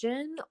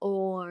decision,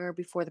 or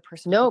before the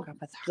person No, broke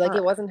up with her? like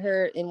it wasn't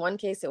her. In one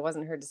case, it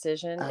wasn't her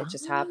decision. It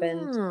just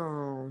happened.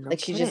 No Like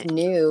she just kidding.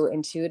 knew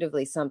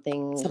intuitively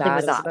something bad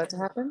was was up. about to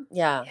happen.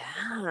 Yeah.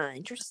 Yeah,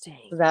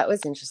 interesting. So that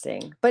was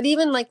interesting. But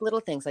even like little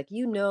things, like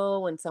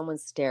when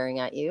someone's staring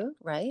at you,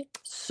 right?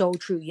 So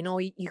true.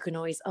 You can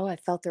always, oh, I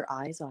felt their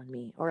eyes on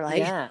me, or like,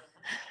 Yeah.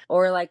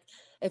 Or like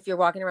if you're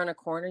walking around a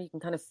corner, you can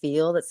kind of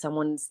feel that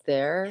someone's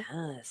there.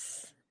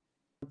 yes.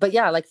 But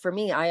yeah, like for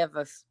me, I have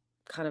a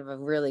kind of a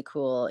really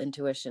cool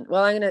intuition.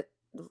 Well,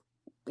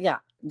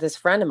 this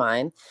friend of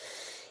mine,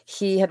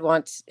 he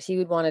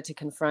wanted to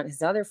confront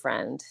his other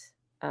friend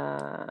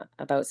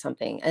about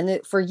something. And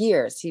for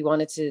years, he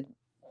wanted to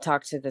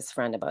talk to this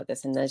friend about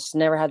this, and just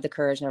never had the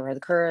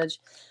courage.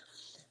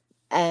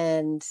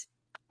 And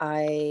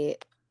I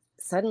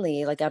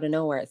suddenly, like out of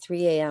nowhere at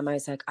 3 a.m., I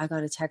was like, I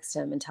got to text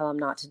him and tell him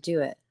not to do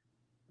it.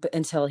 But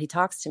until he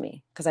talks to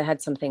me, because I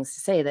had some things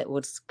to say that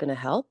was going to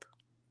help,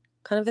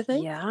 kind of a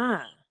thing.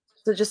 Yeah.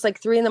 So just like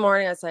 3 a.m,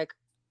 I was like,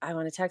 I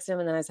want to text him.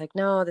 And then I was like,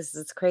 no, this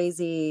is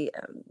crazy.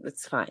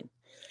 It's fine.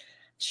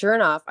 Sure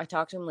enough, I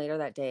talked to him later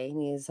that day,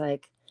 and he's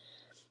like,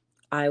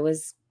 I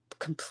was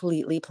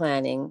completely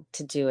planning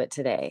to do it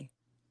today.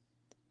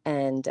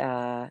 And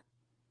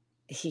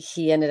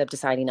he ended up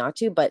deciding not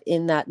to. But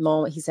in that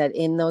moment, he said,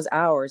 in those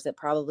hours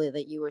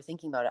that you were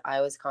thinking about it,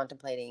 I was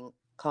contemplating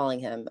calling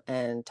him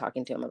and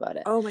talking to him about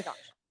it. Oh my gosh.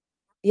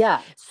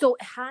 Yeah. So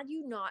had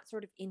you not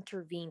sort of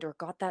intervened or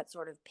got that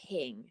sort of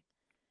ping,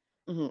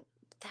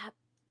 that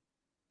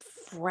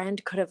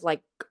friend could have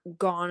like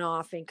gone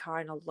off and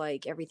kind of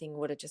like everything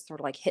would have just sort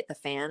of like hit the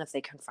fan if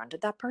they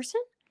confronted that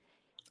person.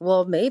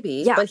 Well,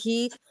 maybe. Yeah. But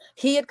he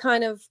had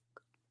kind of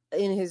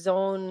in his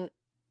own,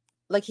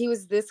 like he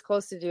was this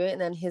close to do it,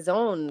 and then his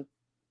own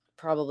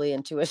probably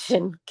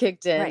intuition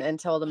kicked in and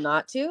told him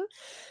not to.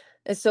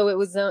 And so it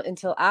was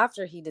until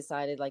after he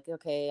decided, like,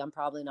 okay, I'm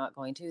probably not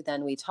going to.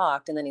 Then we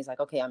talked, and then he's like,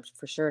 okay, I'm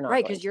for sure not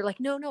right, going because you're like,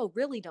 no,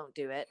 really don't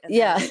do it. And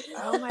yeah. like,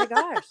 oh my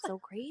gosh, so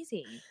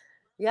crazy.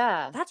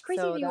 Yeah. That's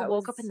crazy. So if you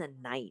woke up in the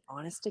night,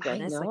 honest to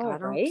goodness. I know, like I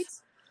don't right?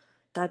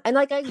 And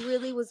like I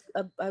really was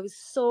I was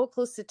so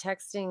close to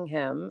texting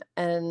him,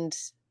 and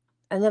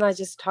then I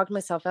just talked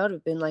myself out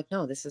of being like,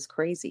 no, this is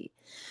crazy.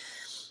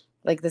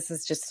 Like this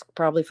is just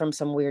probably from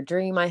some weird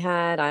dream I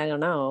had. I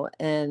don't know.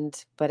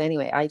 But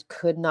anyway, I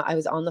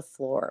was on the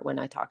floor when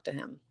I talked to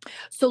him.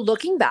 So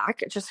looking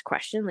back, just a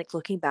question, like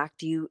looking back,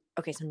 so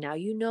now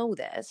you know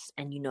this,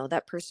 and you know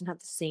that person had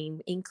the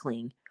same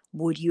inkling.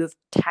 Would you have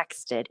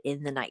texted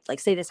in the night? Like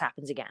say this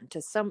happens again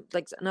to some,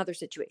 like another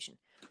situation.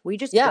 We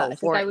just go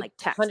for it, like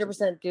text.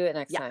 100% do it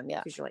next time. Yeah.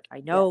 Because you're like, I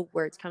know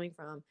where it's coming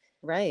from.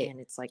 Right. And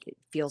it's like, it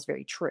feels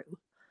very true.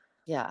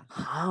 Yeah.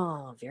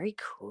 Oh, very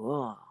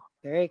cool.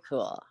 Very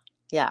cool.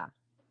 Yeah.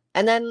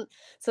 And then,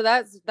 so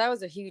that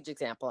was a huge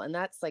example. And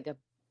that's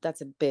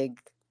a big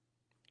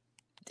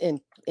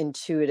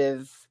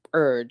intuitive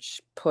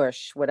urge,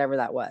 push, whatever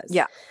that was.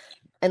 Yeah.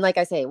 And like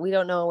I say, we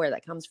don't know where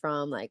that comes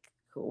from, like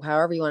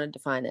however you want to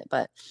define it,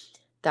 but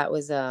that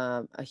was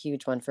a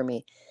huge one for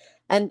me.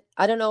 And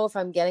I don't know if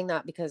I'm getting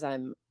that because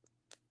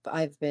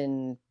I've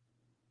been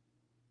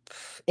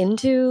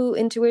into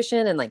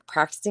intuition and like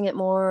practicing it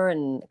more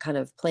and kind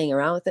of playing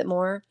around with it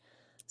more.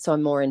 So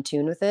I'm more in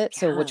tune with it.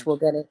 So which we'll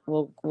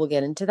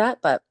get into that.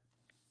 But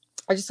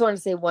I just wanted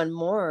to say one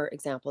more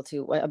example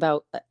too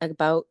about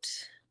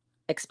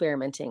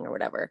experimenting or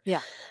whatever.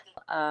 Yeah.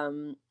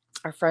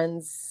 Our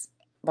friends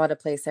bought a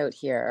place out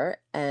here,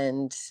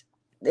 and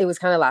it was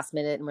kind of last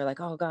minute, and we're like,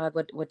 oh God,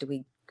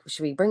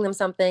 should we bring them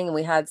something? And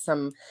we had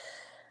some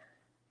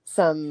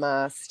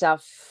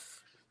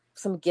stuff,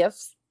 some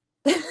gifts.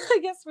 I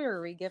guess we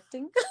were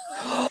regifting.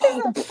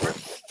 Oh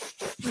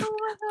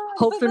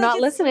Hope they're not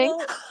listening.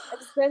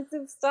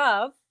 Expensive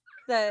stuff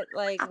that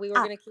like we were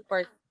gonna keep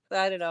our.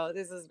 I don't know.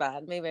 This is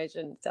bad. Maybe I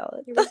shouldn't tell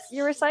it.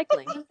 You're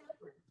recycling.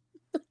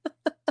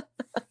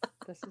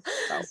 This is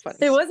so funny.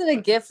 It wasn't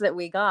a gift that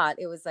we got.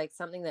 It was like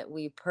something that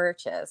we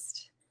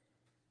purchased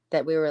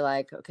that we were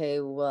like, okay,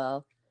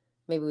 well,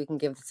 maybe we can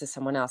give this to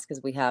someone else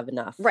because we have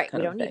enough. Right. We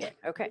kind of don't need thing.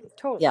 it. Okay.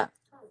 Totally. Yeah.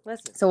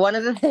 Listen. So one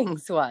of the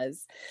things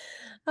was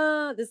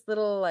this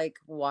little like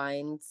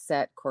wine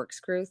set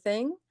corkscrew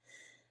thing,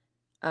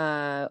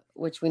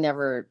 which we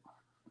never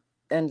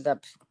ended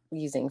up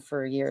using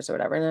for years or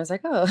whatever. And I was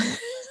like, oh,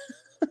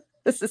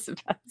 this is a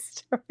bad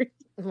story.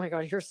 Oh my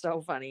God, you're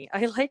so funny.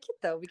 I like it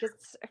though because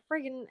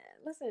friggin'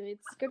 listen,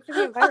 it's good for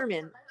the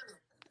environment.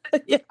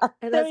 Yeah.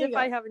 And there as you if go.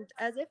 I haven't,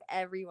 as if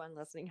everyone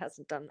listening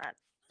hasn't done that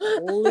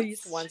at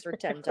least That's once or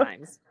true. 10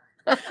 times.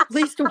 At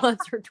least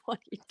once or 20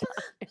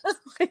 times.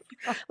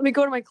 Let me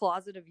go to my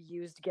closet of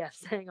used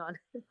gifts. Hang on.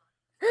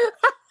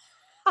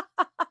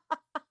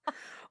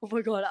 Oh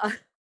my God. I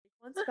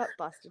once got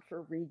busted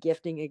for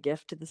re-gifting a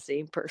gift to the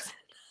same person.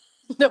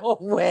 No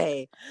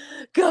way.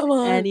 Come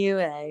on.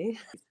 Anyway.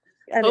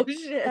 Oh Edit,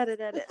 shit. edit.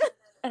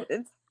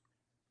 Edit.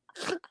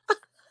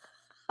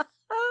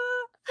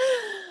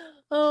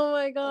 Oh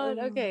my God.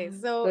 Okay,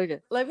 so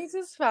Okay. let me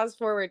just fast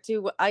forward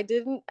to I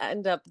didn't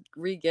end up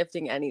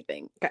regifting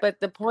anything, Okay. but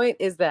the point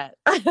is that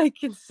I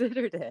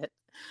considered it.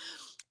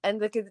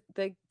 And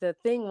the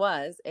thing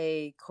was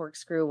a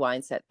corkscrew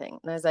wine set thing.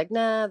 And I was like,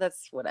 nah,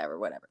 that's whatever.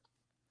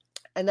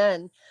 And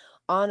then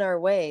on our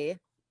way,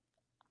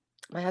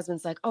 my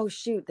husband's like, oh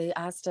shoot, they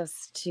asked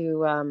us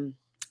to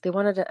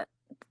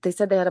they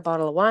said they had a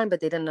bottle of wine, but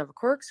they didn't have a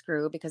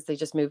corkscrew because they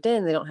just moved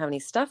in. They don't have any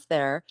stuff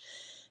there.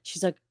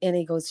 She's like, and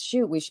he goes,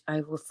 shoot,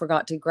 I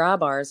forgot to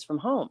grab ours from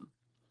home.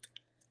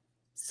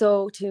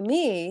 So to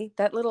me,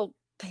 that little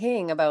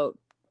thing about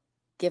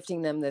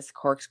gifting them this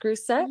corkscrew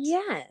set,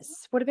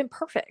 Yes. Would have been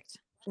perfect.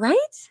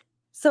 right?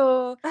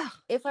 So Ugh.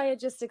 if I had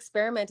just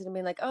experimented and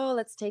been like, oh,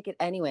 let's take it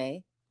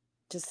anyway,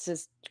 just to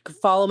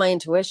follow my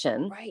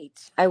intuition, Right.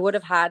 I would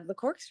have had the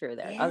corkscrew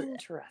there.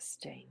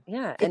 Interesting.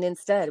 Yeah. And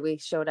instead we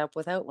showed up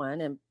without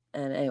one. And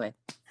anyway.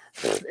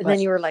 And then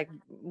you were like,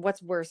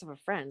 what's worse of a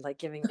friend? Like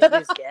giving a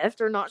used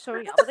gift or not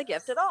showing up with a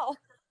gift at all?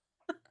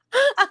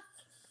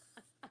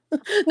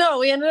 No,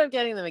 we ended up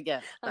getting them a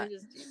gift. I'm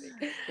just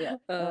teasing. Yeah.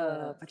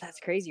 But that's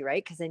crazy,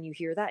 right? Because then you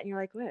hear that and you're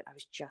like, what? I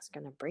was just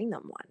going to bring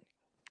them one.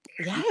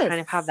 Yes. You kind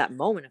of have that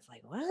moment of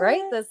like, what?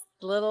 Right? This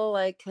little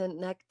like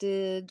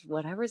connected,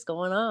 whatever's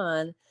going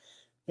on.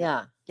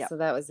 Yeah. Yep. So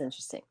that was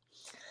interesting.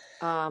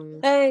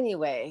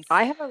 Anyway,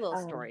 I have a little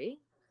story.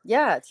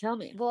 Yeah, tell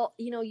me. Well,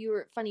 you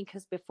were funny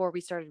because before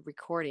we started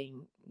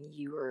recording,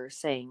 you were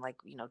saying like,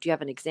 do you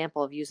have an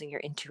example of using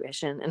your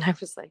intuition? And I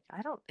was like,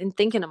 and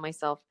thinking to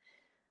myself,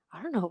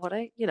 I don't know what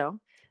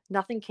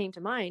nothing came to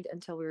mind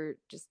until we were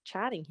just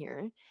chatting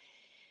here.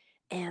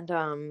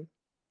 And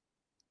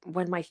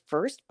when my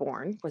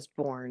firstborn was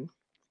born,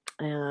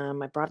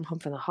 I brought him home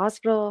from the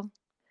hospital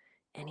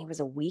and he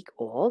was a week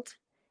old.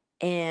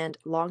 And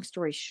long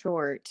story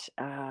short,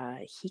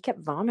 he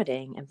kept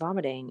vomiting.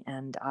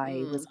 And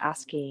I was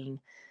asking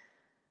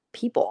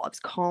people. I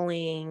was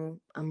calling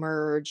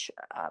Emerge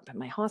at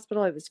my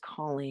hospital. I was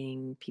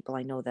calling people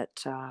I know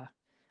that are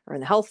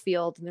in the health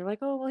field. And they're like,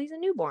 oh, well, he's a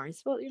newborn.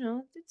 So,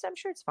 I'm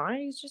sure it's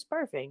fine. He's just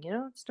barfing.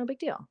 It's no big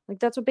deal. Like,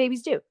 that's what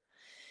babies do.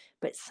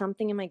 But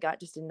something in my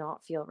gut just did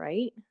not feel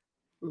right.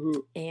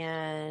 Mm-hmm.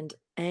 And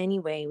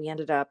anyway, we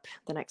ended up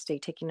the next day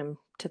taking him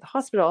to the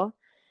hospital.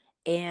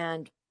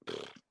 And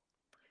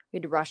we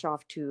had to rush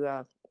off to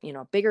a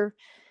bigger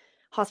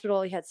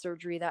hospital. He had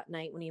surgery that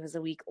night when he was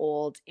a week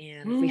old,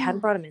 and if we hadn't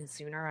brought him in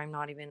sooner, I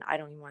don't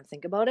even want to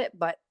think about it.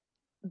 But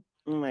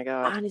oh my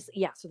God, honestly,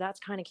 yeah. So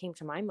that's kind of came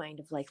to my mind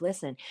of like,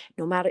 listen,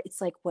 no matter,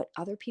 it's like what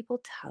other people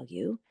tell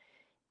you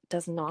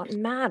does not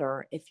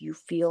matter if you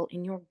feel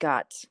in your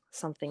gut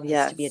something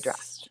needs to be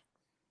addressed.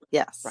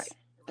 Yes, right.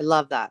 I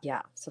love that.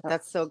 Yeah, so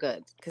that's so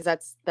good because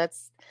that's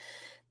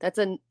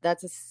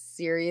a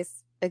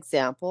serious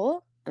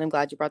example. And I'm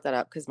glad you brought that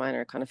up because mine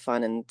are kind of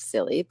fun and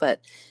silly,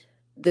 but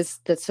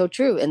that's so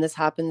true. And this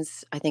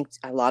happens. I think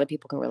a lot of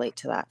people can relate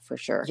to that for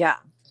sure. Yeah.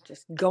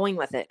 Just going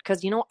with it.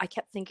 Cause I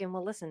kept thinking,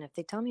 well, listen, if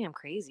they tell me I'm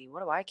crazy,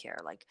 what do I care?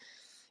 Like,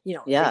 they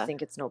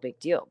think it's no big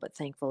deal, but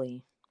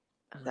thankfully.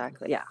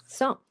 Exactly. Yeah.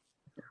 So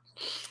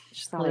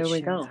just thought there I'd we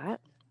share go. that.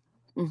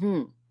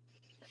 Mm-hmm.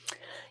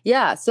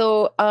 Yeah.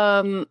 So,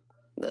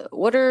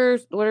 what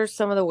are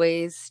some of the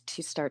ways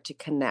to start to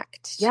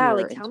connect? Yeah.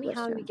 Like, tell me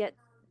how we get,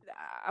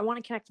 I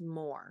want to connect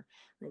more.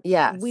 Like,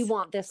 yes. We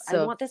want this.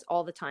 So, I want this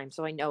all the time.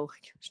 So I know,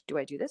 do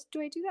I do this?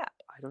 Do I do that?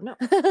 I don't know.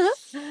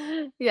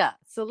 Yeah.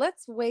 So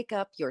let's wake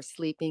up your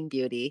sleeping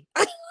beauty.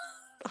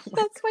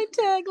 That's my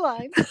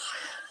tagline.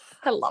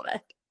 I love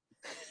it.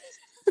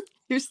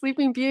 Your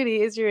sleeping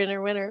beauty is your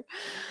inner winner.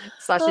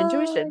 Such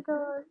intuition. My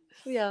God.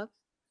 Yeah.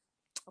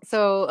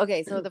 So,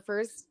 okay. So the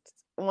first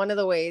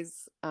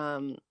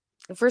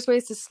way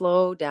is to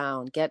slow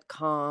down, get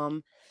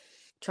calm,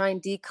 try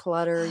and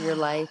declutter your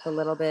life a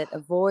little bit,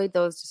 avoid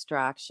those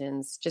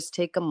distractions, just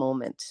take a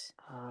moment,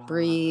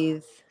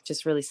 breathe,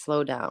 just really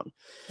slow down.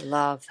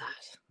 Love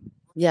that.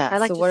 Yeah. I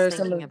like so just what are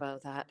thinking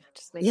about that.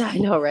 Just makes I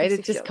know, right?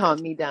 It just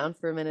calmed me down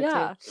for a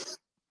minute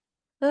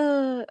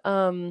too.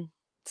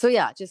 So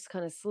yeah, just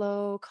kind of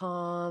slow,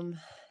 calm.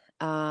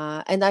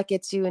 And that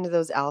gets you into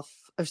those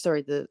or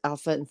sorry, the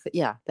alpha and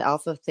the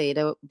alpha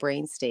theta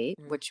brain state,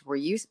 which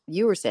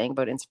you were saying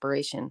about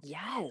inspiration,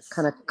 Yes.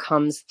 kind of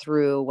comes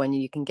through when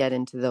you can get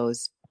into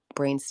those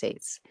brain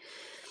states.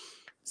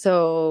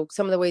 So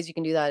some of the ways you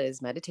can do that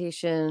is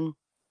meditation,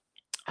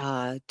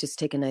 just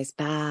take a nice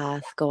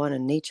bath, go on a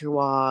nature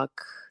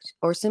walk,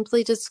 or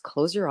simply just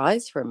close your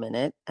eyes for a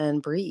minute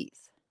and breathe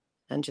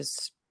and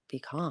just be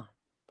calm.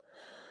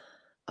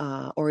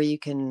 Or you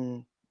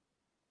can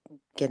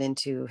get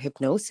into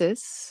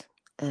hypnosis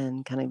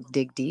and kind of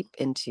dig deep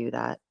into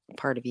that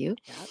part of you.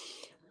 Yep.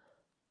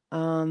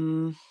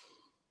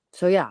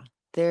 So yeah,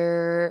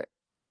 they're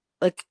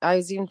like, I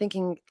was even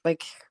thinking,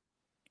 like,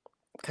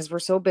 because we're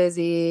so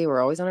busy,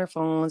 we're always on our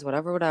phones,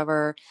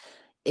 whatever.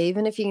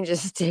 Even if you can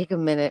just take a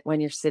minute when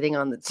you're sitting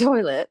on the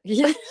toilet.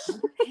 Yeah,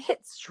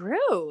 it's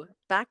true.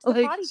 Back to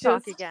the Like, potty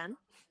talk again.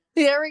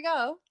 There we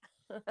go.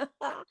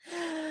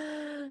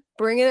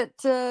 Bring it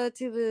to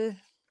the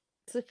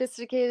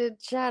sophisticated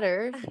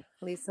chatter,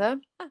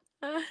 Lisa.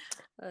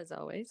 As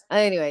always.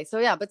 Anyway, so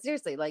yeah, but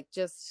seriously, like,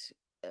 just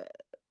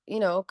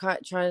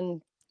try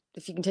and,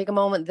 if you can take a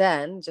moment,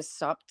 then just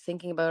stop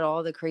thinking about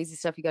all the crazy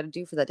stuff you got to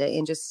do for that day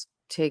and just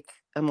take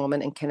a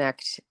moment and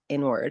connect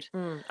inward.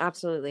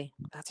 Absolutely.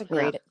 That's a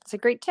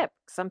great tip.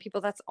 Some people,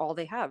 that's all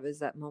they have is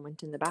that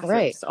moment in the bathroom.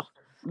 Right. So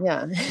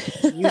yeah,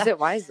 use it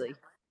wisely.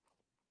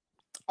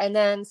 And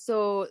then,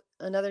 so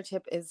another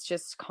tip is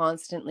just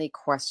constantly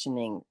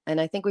questioning. And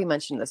I think we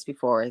mentioned this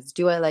before, is,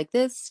 do I like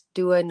this?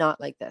 Do I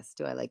not like this?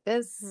 Do I like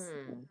this?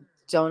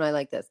 Don't I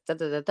like this? Da,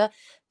 da, da, da.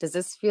 Does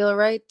this feel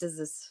right? Does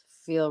this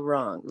feel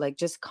wrong? Like,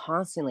 just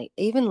constantly,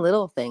 even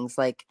little things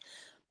like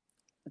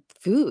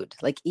food,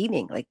 like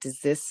eating, like,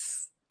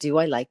 do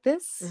I like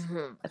this?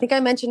 I think I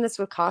mentioned this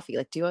with coffee.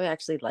 Like, do I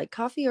actually like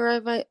coffee, or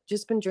have I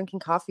just been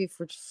drinking coffee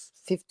for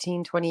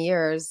 15, 20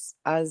 years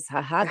as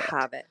a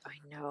habit? I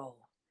know.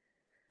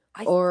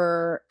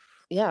 Or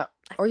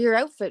your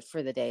outfit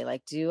for the day.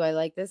 Like, do I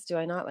like this? Do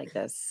I not like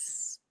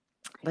this?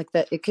 Like,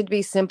 that, it could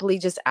be simply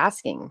just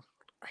asking.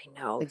 I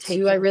know. Like,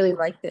 do I really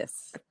like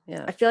this?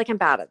 Yeah. I feel like I'm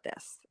bad at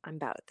this.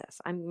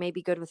 I'm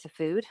maybe good with the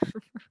food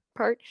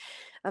part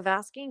of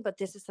asking, but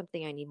this is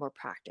something I need more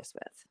practice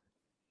with.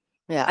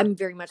 Yeah. I'm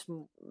very much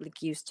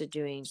like used to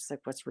doing just like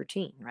what's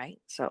routine, right?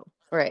 So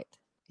right.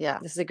 Yeah.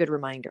 This is a good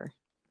reminder.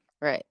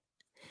 Right.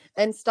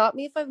 And stop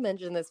me if I've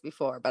mentioned this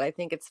before, but I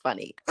think it's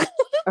funny.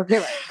 Okay.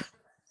 Right.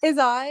 Is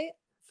I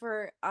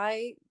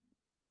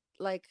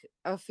like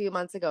a few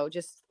months ago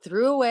just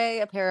threw away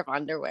a pair of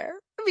underwear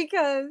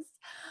because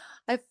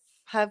I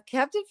have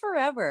kept it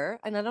forever,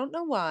 and I don't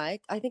know why.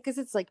 I think because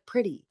it's like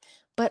pretty,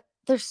 but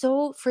they're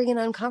so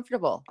friggin'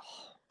 uncomfortable.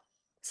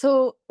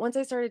 So once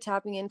I started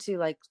tapping into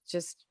like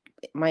just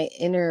my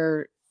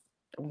inner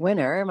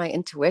winner, my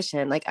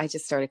intuition, like, I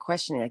just started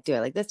questioning, like, do I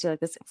like this? Do I like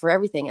this? For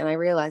everything. And I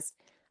realized,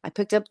 I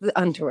picked up the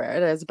underwear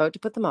and I was about to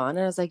put them on,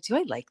 and I was like, do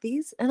I like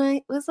these? And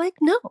I was like,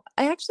 no,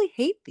 I actually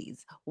hate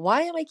these.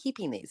 Why am I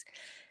keeping these?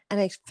 And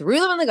I threw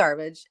them in the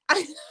garbage.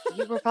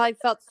 You probably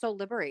felt so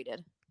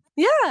liberated.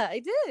 Yeah,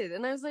 I did.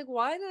 And I was like,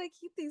 why did I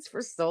keep these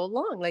for so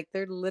long? Like,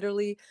 they're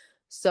literally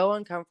so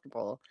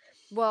uncomfortable.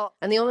 Well,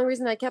 and the only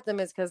reason I kept them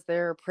is because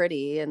they're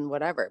pretty and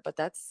whatever. But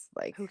that's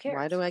like, who cares?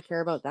 Why do I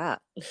care about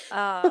that?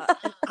 And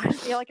I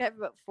feel like I have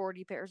about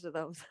 40 pairs of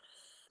those.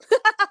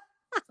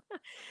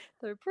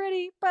 They're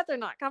pretty, but they're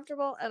not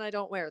comfortable, and I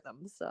don't wear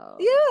them. So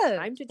yeah,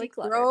 time to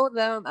declutter. Throw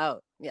them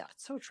out. Yeah,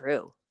 it's so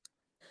true.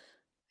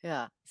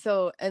 Yeah.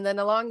 So, and then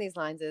along these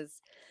lines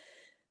is,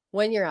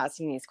 when you're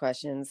asking these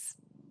questions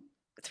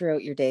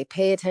throughout your day,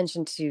 pay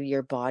attention to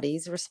your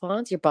body's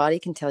response. Your body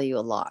can tell you a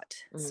lot.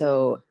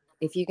 So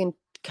if you can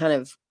kind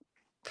of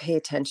pay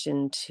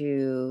attention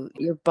to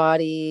your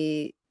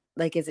body,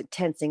 like, is it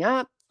tensing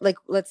up? Like,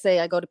 let's say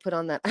I go to put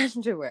on that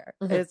underwear.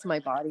 Is my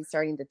body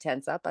starting to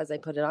tense up as I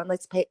put it on?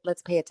 Let's pay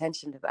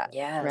attention to that.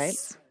 Yes.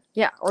 Right?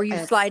 Yeah. Or you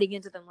sliding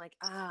into them like,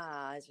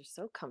 these are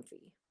so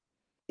comfy.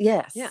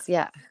 Yes.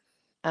 Yeah.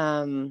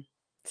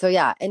 So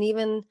yeah, and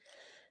even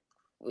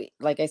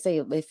like I say,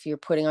 if you're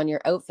putting on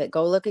your outfit,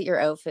 go look at your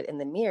outfit in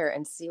the mirror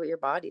and see what your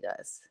body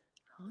does.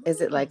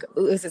 Is it like,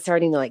 is it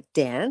starting to like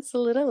dance a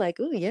little? Like,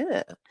 oh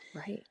yeah,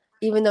 right.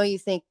 Even though you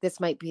think this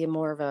might be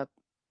more of a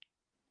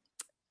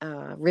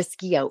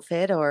risky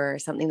outfit or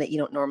something that you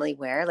don't normally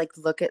wear, like,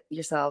 look at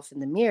yourself in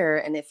the mirror,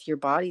 and if your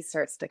body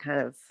starts to kind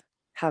of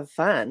have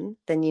fun,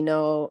 then you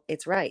know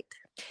it's right.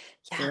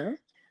 Yeah. You know?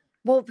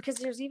 Well, because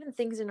there's even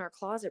things in our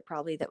closet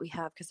probably that we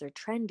have because they're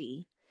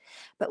trendy,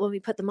 but when we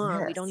put them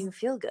on, we don't even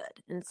feel good.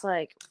 And it's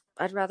like,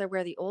 I'd rather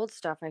wear the old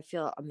stuff I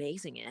feel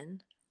amazing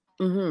in.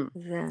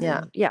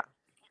 Yeah.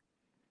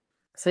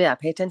 So yeah,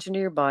 pay attention to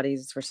your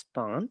body's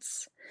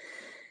response.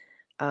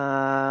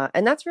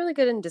 And that's really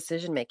good in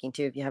decision making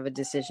too. If you have a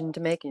decision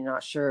to make and you're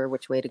not sure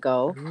which way to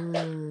go,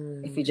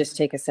 if you just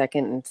take a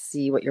second and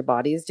see what your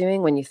body is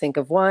doing when you think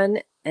of one,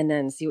 and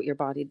then see what your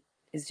body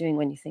is doing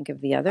when you think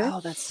of the other.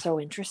 Oh, that's so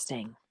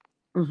interesting.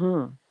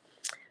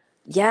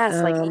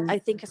 Yes, like Um, I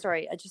think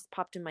sorry, it just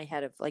popped in my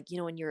head of like,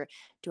 when you're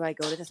do I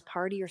go to this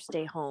party or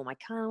stay home? I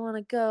kind of want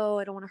to go.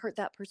 I don't want to hurt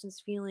that person's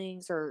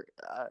feelings or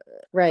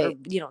right,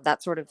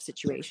 that sort of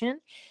situation.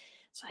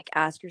 So like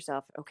ask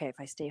yourself, okay, if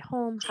I stay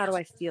home, how do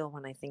I feel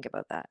when I think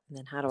about that? And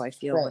then how do I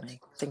feel right. when I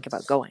think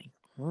about going?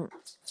 Mm,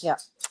 Yeah.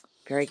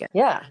 very good.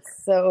 Yeah.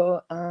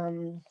 So,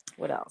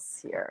 what else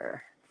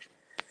here?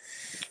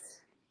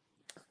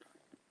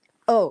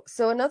 Oh,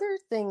 so another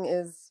thing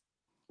is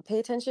pay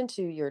attention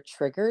to your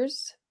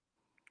triggers.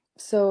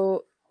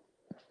 So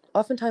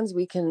oftentimes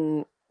we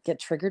can get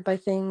triggered by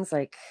things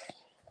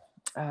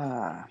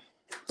uh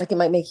like it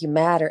might make you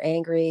mad or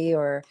angry,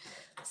 or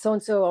so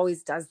and so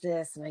always does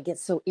this and I get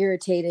so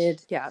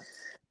irritated. Yeah.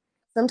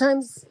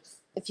 Sometimes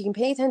if you can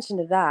pay attention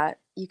to that,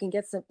 you can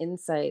get some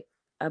insight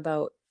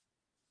about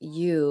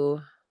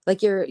you,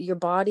 like your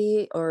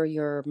body or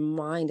your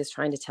mind is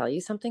trying to tell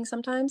you something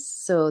sometimes.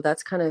 So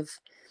that's kind of,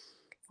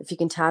 if you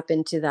can tap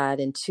into that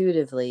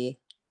intuitively,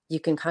 you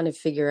can kind of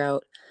figure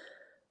out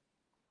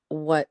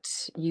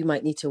what you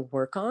might need to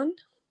work on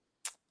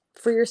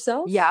for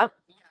yourself. Yeah.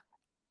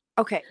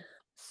 Okay.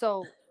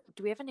 So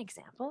do we have an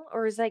example?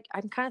 Or is like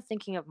I'm kind of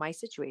thinking of my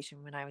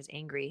situation when I was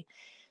angry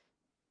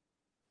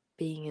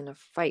being in a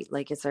fight.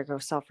 Like it's like a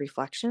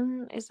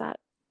self-reflection. Is that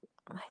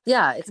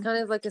Yeah, it's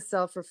kind of like a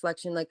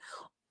self-reflection,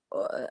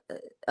 uh,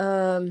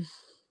 um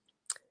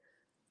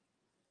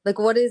like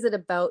what is it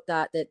about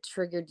that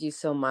triggered you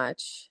so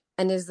much,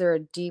 and is there a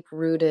deep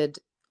rooted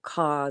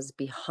cause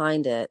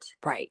behind it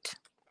right?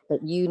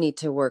 that you need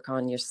to work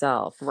on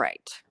yourself?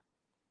 Right.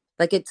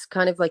 Like it's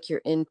kind of like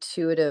your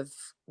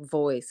intuitive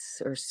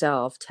voice or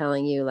self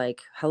telling you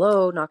like,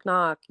 hello, knock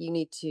knock, you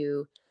need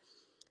to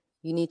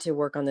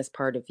work on this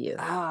part of you.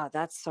 Ah,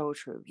 that's so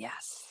true.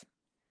 Yes.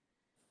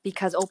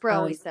 Because Oprah um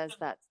always says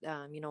that,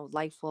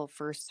 life will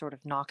first sort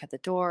of knock at the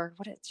door.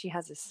 She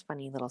has this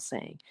funny little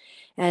saying,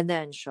 and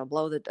then she'll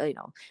blow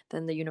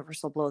then the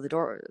universe will blow the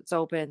door. It's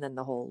open, then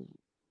the whole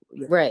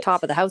right,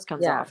 top of the house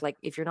comes yeah, off. Like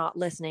if you're not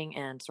listening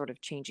and sort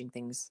of changing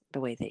things the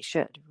way they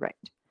should, right?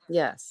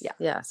 yes, Yeah,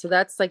 yeah, so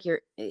that's like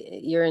you're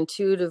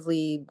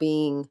intuitively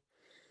being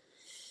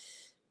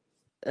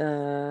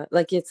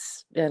like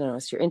it's, I don't know,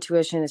 it's your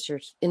intuition, it's your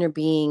inner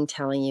being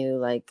telling you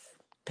like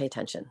pay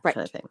attention kind right.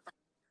 of thing.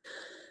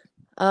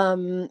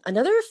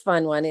 Another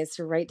fun one is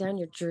to write down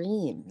your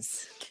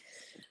dreams.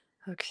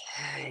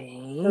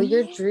 So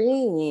your Okay.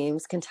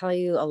 dreams can tell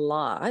you a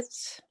lot.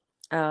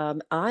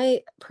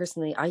 I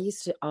personally, I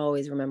used to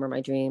always remember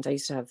my dreams. I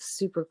used to have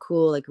super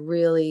cool, like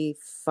really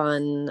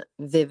fun,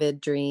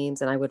 vivid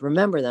dreams, and I would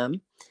remember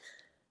them.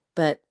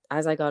 But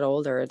as I got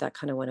older, that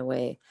kind of went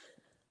away.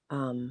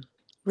 Um,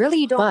 Really,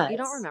 you but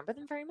don't remember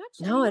them very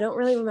much no, I anymore? don't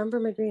really remember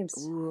my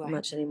dreams Ooh,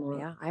 much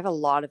anymore. I have a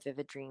lot of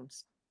vivid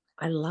dreams.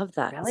 I love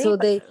that. Really, So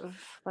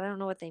but I don't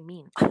know what they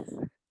mean.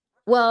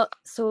 well,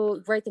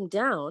 so write them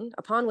down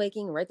upon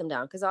waking, write them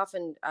down, because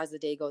often as the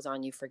day goes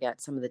on, you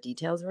forget some of the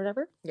details or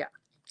whatever. Yeah.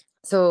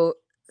 So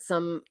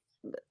some,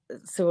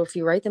 so if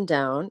you write them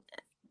down,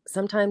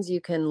 sometimes you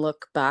can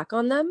look back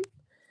on them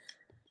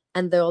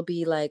and there'll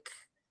be like,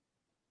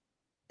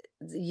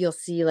 you'll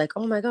see like,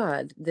 oh my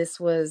God, this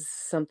was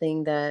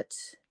something that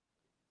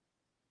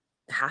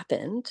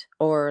happened,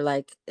 or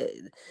like,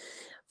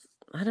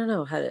 I don't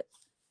know how to,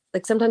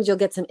 like sometimes you'll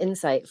get some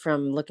insight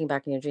from looking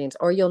back in your dreams,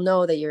 or you'll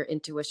know that your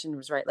intuition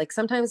was right. Like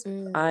sometimes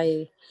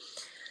Mm.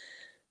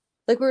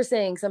 like we were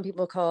saying, some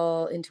people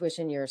call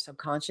intuition your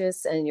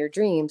subconscious, and your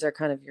dreams are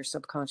kind of your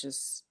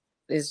subconscious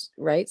is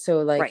right.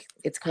 So like Right.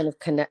 it's kind of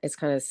it's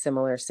kind of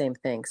similar, same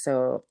thing.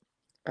 So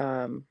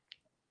um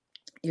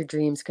your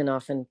dreams can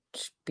often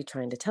be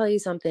trying to tell you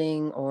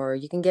something, or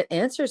you can get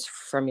answers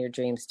from your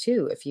dreams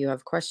too if you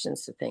have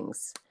questions to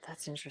things.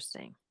 That's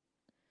interesting.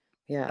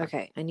 Yeah.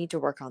 Okay, I need to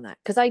work on that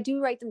because I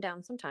do write them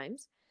down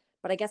sometimes.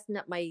 But I guess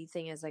my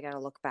thing is I got to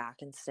look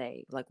back and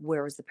say, like,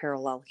 where was the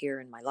parallel here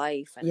in my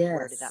life and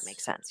where did that Yes.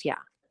 make sense? Yeah.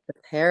 The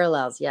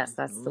parallels. Yes,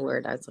 that's the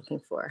word I Mm. was looking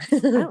for.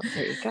 Oh,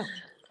 there you go.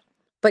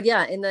 But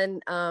yeah, and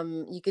then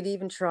you could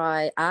even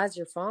try as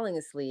you're falling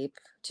asleep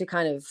to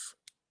kind of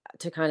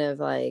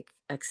like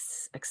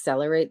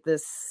accelerate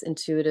this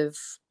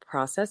intuitive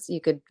process. You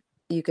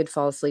could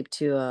fall asleep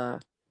to a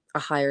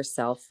higher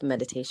self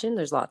meditation.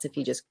 There's lots, if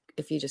you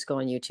just go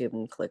on YouTube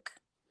and click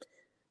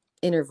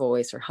inner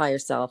voice or higher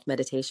self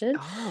meditation,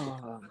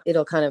 Oh,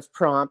 it'll kind of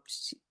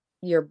prompt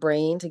your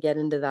brain to get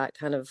into that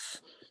kind of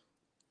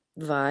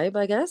vibe,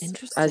 I guess,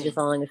 as you're interesting.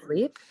 falling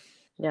asleep.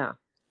 Yeah.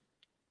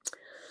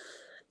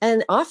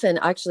 And often,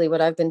 actually,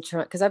 what I've been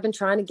trying, because I've been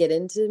trying to get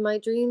into my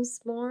dreams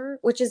more,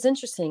 which is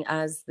interesting,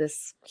 as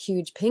this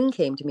huge ping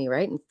came to me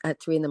right at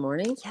 3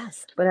 a.m.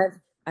 Yes. But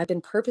I've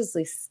been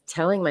purposely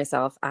telling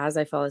myself as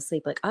I fall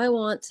asleep, like, I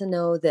want to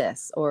know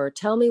this, or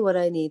tell me what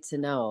I need to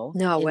know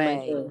No in my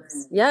way.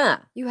 dreams. Yeah,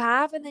 You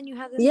have, and then you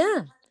have this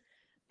yeah,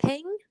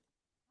 ping.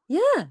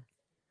 yeah.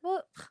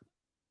 Well,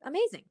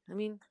 amazing. I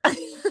mean,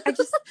 I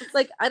just,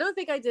 Like, I don't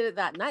think I did it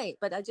that night,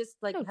 but I just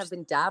like no, have just,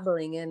 been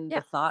dabbling in the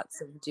yeah,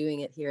 thoughts of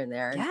doing it here and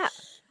there, and yeah,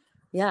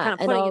 yeah, kind of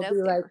and putting I'll it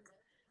be out like, there.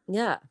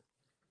 yeah,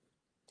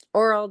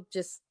 or I'll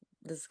just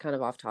this is kind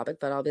of off topic,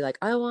 but I'll be like,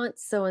 I want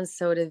so and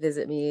so to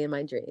visit me in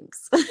my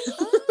dreams.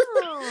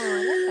 Oh, I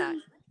like that.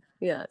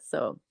 Yeah.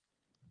 So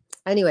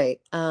anyway,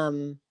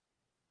 so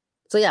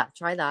yeah,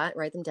 try that.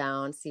 Write them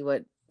down. See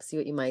what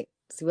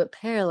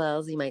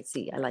parallels you might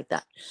see. I like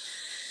that.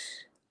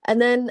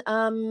 And then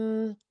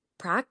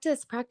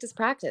practice.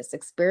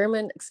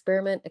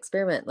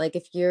 Experiment. Like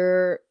if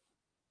you're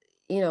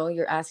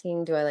you're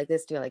asking, do I like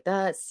this? Do I like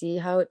that? See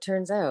how it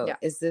turns out. Yeah.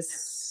 Is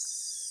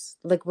this,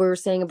 like we were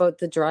saying about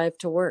the drive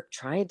to work,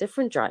 try a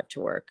different drive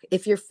to work.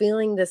 If you're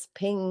feeling this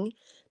ping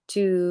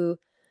to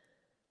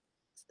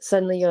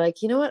suddenly you're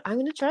like, you know what, I'm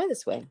going to try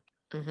this way.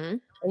 Mm-hmm.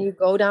 And you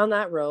go down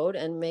that road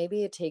and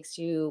maybe it takes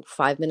you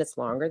 5 minutes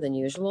longer than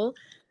usual,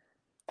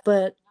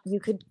 but you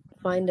could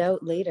find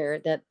out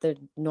later that the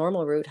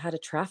normal route had a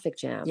traffic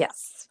jam.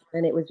 Yes.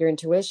 And it was your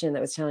intuition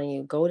that was telling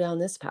you, go down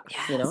this path,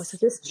 Yes. So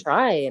just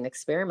try and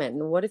experiment.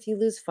 And what if you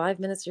lose 5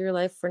 minutes of your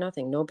life for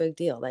nothing? No big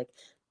deal. Like,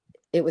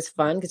 it was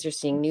fun because you're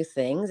seeing new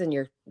things, and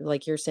you're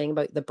saying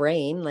about the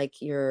brain,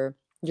 like your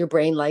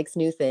brain likes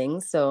new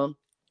things. So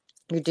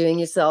you're doing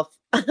yourself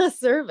a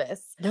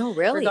service. No,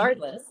 really.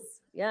 Regardless.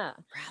 Yeah.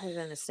 Rather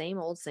than the same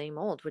old,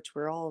 which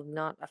we're all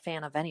not a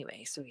fan of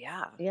anyway. So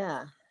yeah.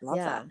 Yeah. Love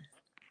that.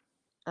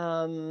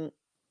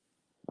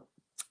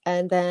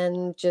 And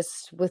then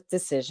just with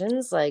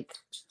decisions, like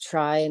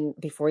try and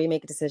before you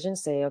make a decision,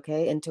 say,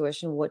 okay,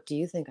 intuition, what do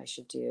you think I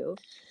should do?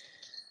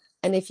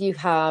 And if you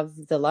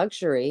have the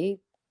luxury,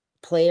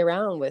 play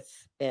around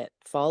with it,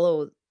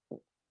 follow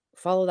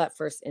that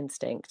first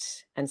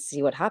instinct and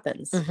see what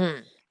happens.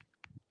 Mm-hmm.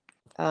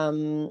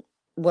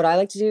 What I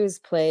like to do is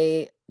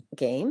play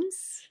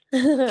games.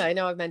 I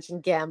know I've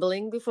mentioned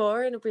gambling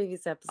before in a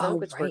previous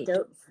episode, which worked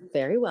out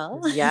very well.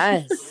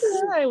 Yes.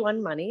 I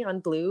won money on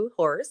Blue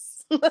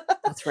Horse.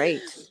 That's right.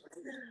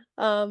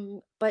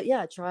 But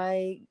yeah,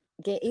 try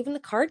even the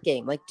card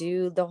game, like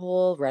do the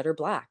whole red or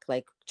black,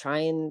 like try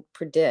and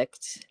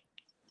predict,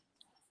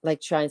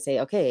 like try and say,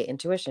 okay,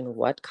 intuition,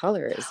 what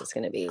color is this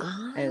going to be?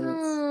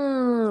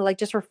 And like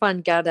just for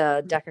fun, get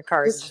a deck of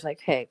cards. Just like,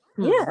 hey,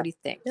 what do you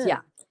think? Yeah.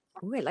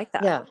 Ooh, I like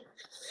that. Yeah.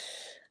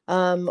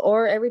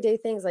 Or everyday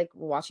things like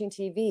watching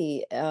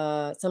TV.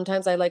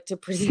 Sometimes I like to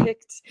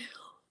predict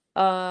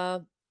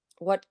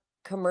what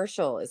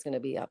commercial is going to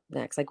be up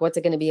next. Like, what's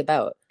it going to be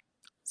about?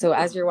 So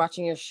as you're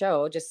watching your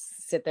show,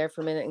 just sit there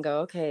for a minute and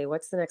go, okay,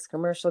 what's the next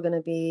commercial going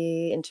to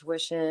be?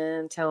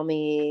 Intuition, tell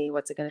me,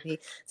 what's it going to be?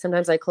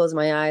 Sometimes I close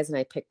my eyes and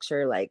I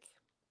picture, like,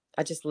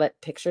 I just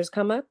let pictures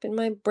come up in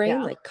my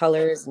brain, like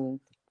colors and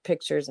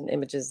pictures and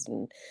images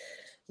and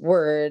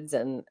words,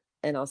 and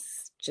I'll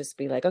just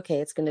be like,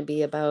 okay, it's going to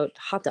be about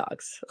hot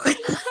dogs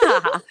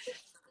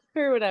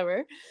or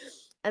whatever.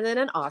 And then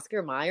an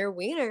Oscar Mayer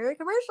Wiener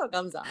commercial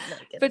comes on.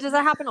 But does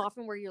that happen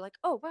often where you're like,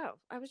 oh, wow,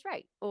 I was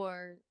right?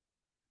 Or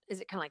is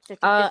it kind of like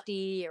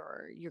 50-50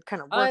 or you're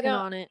kind of working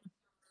on it?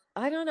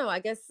 I don't know. I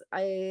guess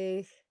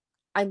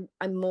I'm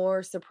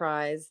more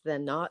surprised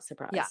than not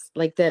surprised. Yeah.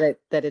 Like that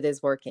it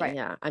is working. Right.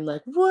 Yeah. I'm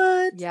like,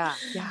 what? Yeah.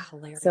 Yeah.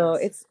 Hilarious. So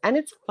it's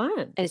fun.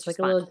 And it's like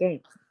a little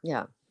game.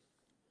 Yeah.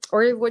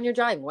 Or when you're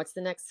driving, what's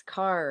the next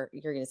car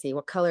you're going to see?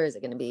 What color is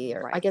it going to be?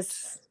 Or I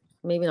guess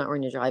maybe not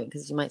when you're driving,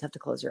 because you might have to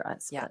close your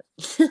eyes. Yeah.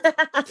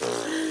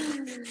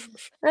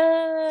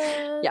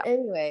 Yeah.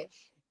 Anyway,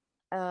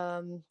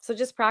 so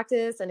just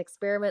practice and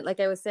experiment. Like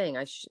I was saying,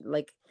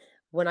 like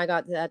when I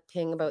got that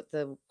ping about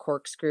the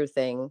corkscrew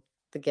thing,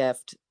 the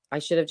gift, I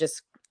should have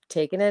just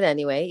taken it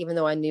anyway, even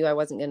though I knew I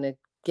wasn't going to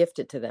gift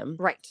it to them.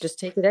 Right. Just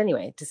take it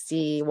anyway to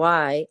see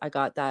why I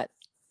got that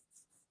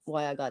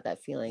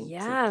feeling.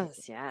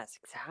 Yes,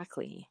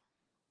 exactly.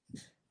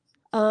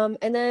 And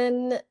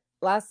then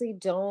lastly,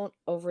 don't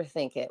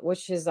overthink it,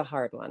 which is a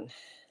hard one.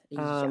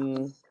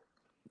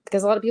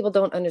 Because a lot of people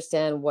don't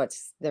understand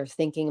what's their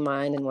thinking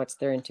mind and what's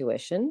their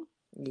intuition.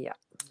 Yeah.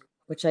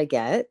 Which I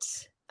get.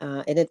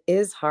 And it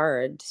is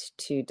hard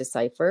to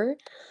decipher.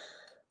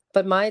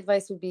 But my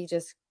advice would be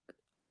just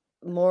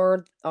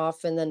more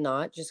often than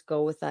not, just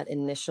go with that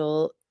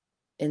initial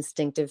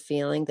instinctive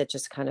feeling that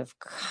just kind of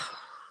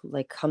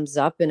like comes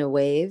up in a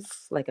wave,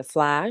 like a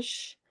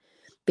flash,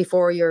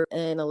 before your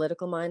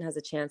analytical mind has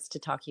a chance to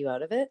talk you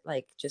out of it.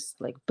 Like,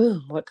 just like,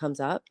 boom, what comes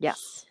up?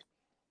 Yes.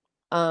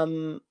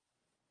 My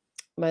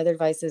other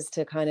advice is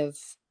to kind of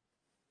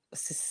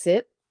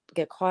sit,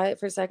 get quiet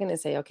for a second and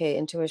say, okay,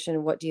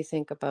 intuition, what do you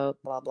think about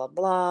blah, blah,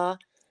 blah?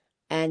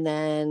 And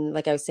then,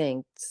 like I was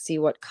saying, see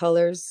what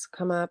colors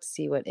come up,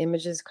 see what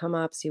images come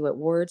up, see what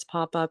words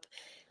pop up.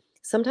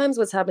 Sometimes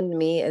what's happened to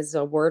me is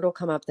a word will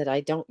come up that I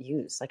don't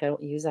use. Like, I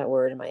don't use that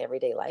word in my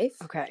everyday life.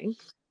 Okay.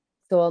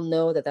 So I'll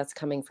know that that's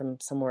coming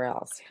from somewhere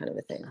else, kind of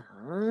a thing.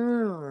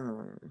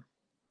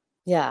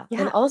 Yeah.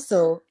 And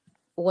also,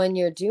 when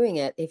you're doing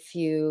it, if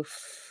you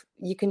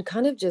can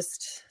kind of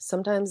just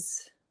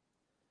sometimes,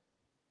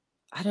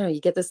 I don't know,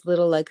 you get this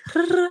little like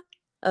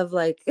of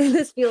like,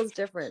 this feels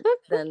different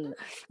than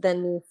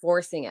me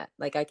forcing it.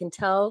 Like, I can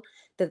tell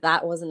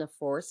that wasn't a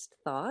forced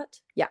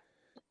thought. Yeah.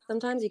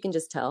 Sometimes you can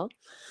just tell.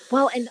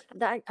 Well, and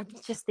I'm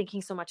just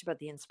thinking so much about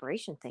the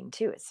inspiration thing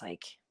too. It's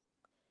like,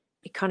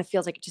 it kind of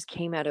feels like it just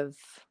came out of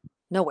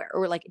nowhere,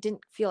 or like it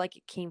didn't feel like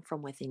it came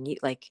from within you.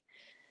 Like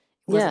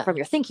it wasn't Yeah. from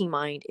your thinking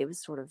mind. It was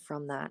sort of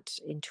from that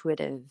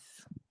intuitive,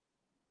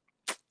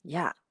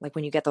 like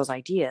when you get those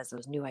ideas,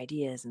 those new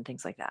ideas and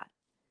things like that.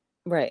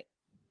 Right.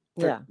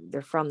 Yeah.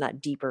 They're from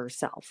that deeper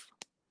self.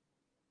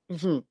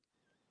 Mm-hmm.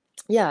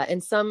 Yeah.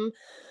 And some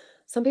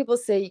people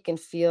say you can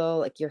feel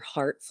like your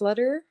heart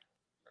flutter.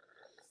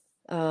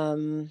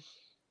 And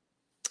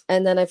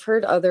then I've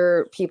heard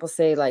other people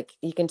say like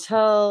you can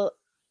tell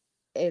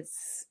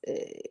it's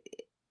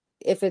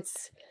if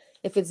it's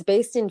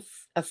based in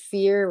a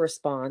fear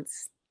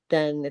response,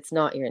 then it's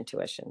not your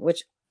intuition,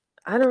 which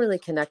I don't really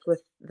connect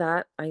with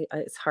that. I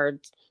it's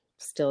hard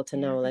still to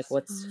know like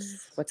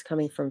what's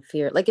coming from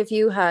fear. Like if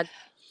you had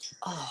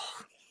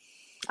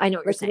I know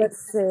what you're saying.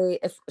 Let's say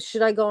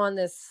should I go on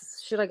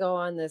this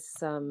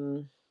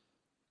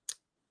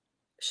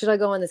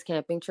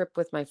camping trip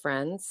with my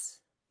friends?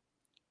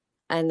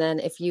 And then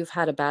if you've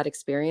had a bad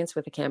experience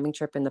with a camping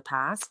trip in the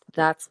past,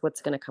 that's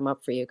what's going to come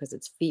up for you because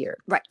it's fear.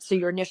 Right. So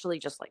you're initially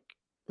just like,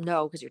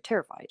 no, because you're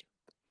terrified.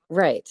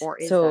 Right. Or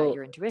is that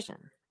your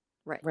intuition?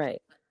 Right.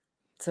 Right.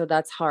 So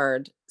that's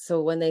hard.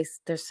 So when they're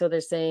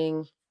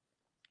saying,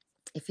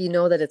 if you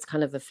know that it's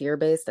kind of a fear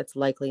based, that's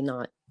likely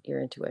not your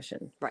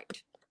intuition.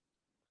 Right.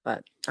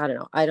 But I don't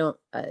know.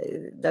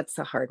 That's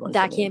a hard one.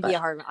 That can be a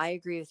hard one. I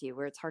agree with you,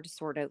 where it's hard to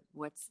sort out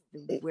where's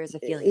the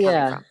feeling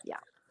coming from. Yeah.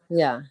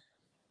 Yeah.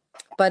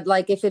 But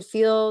like if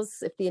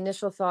the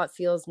initial thought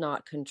feels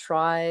not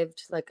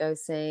contrived, like I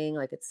was saying,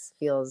 like it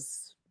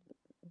feels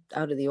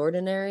out of the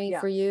ordinary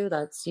for you,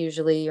 that's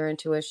usually your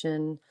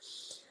intuition.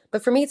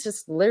 But for me, it's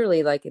just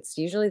literally like, it's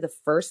usually the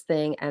first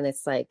thing. And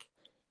it's like,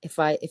 if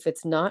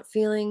it's not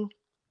feeling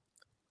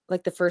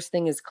like the first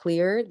thing is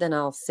clear, then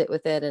I'll sit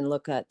with it and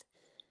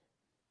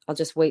I'll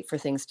just wait for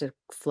things to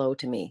flow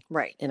to me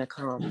in a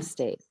calm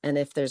state. And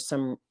if there's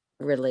some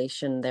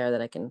relation there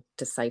that I can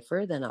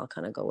decipher, then I'll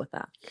kind of go with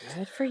that.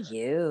 Good for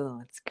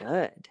you. It's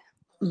good.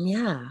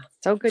 Yeah.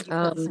 So good you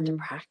put this into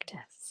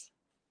practice.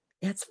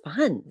 It's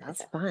fun.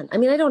 It's fun. I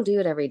mean, I don't do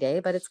it every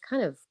day, but it's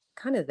kind of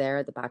there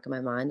at the back of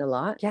my mind a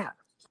lot. Yeah.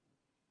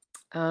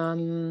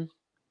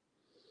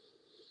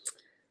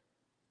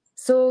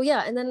 So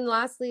yeah, and then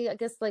lastly, I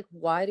guess, like,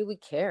 why do we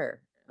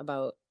care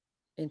about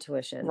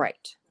intuition?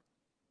 Right.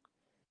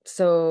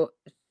 So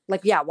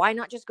like, yeah, why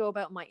not just go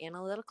about my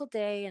analytical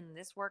day and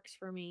this works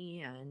for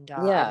me and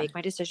I make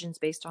my decisions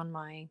based on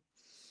my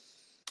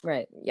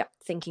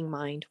thinking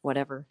mind,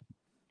 whatever.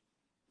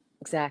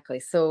 Exactly.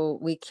 So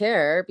we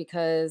care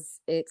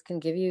because it can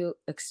give you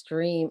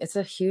it's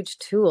a huge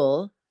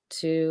tool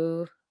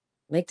to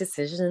make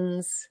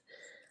decisions.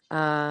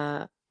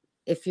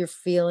 If you're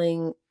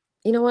feeling,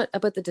 you know what,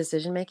 about the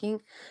decision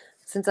making,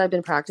 since I've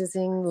been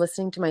practicing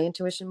listening to my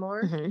intuition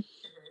more,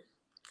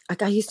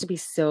 like I used to be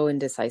so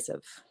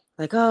indecisive.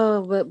 Like,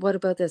 oh, but what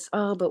about this?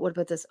 Oh, but what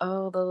about this?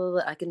 Oh, blah, blah,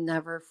 blah. I can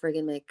never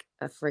friggin' make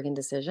a friggin'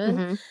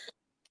 decision.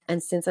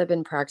 And since I've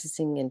been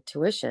practicing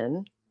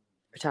intuition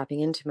or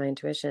tapping into my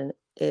intuition,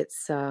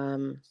 it's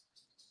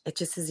it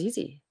just is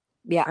easy.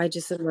 Yeah. I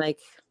just am like,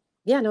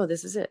 yeah, no,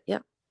 this is it. Yeah.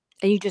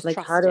 And you just like,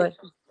 trust how do it.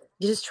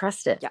 You just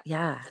trust it.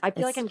 Yeah. I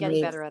feel like I'm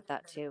getting better at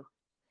that too.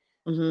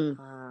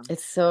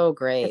 It's so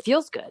great. It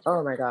feels good.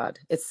 Oh my God.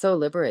 It's so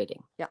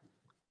liberating. Yeah.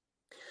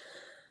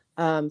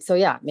 So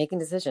yeah, making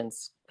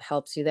decisions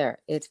helps you there.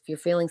 If you're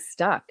feeling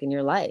stuck in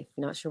your life,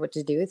 you're not sure what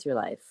to do with your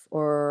life,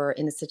 or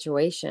in a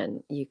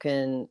situation, you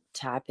can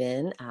tap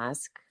in,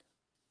 ask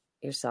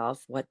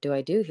yourself, what do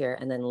I do here?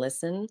 And then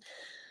listen,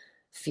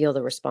 feel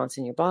the response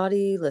in your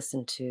body,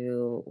 listen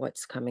to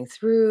what's coming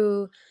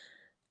through.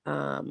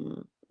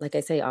 Like I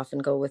say, often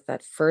go with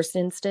that first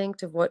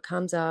instinct of what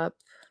comes up.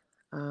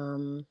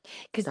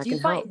 Because do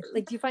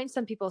you find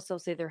some people still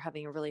say they're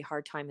having a really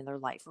hard time in their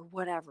life or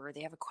whatever,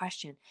 they have a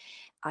question?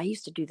 I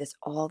used to do this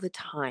all the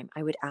time.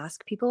 I would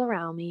ask people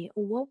around me,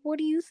 what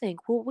do you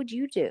think? What would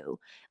you do?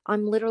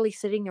 I'm literally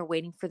sitting there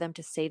waiting for them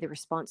to say the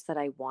response that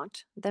I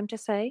want them to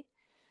say.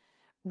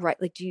 Right.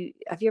 Like,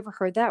 have you ever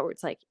heard that, where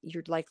it's like,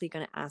 you're likely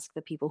going to ask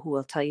the people who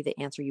will tell you the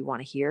answer you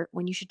want to hear,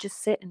 when you should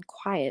just sit and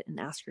quiet and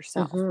ask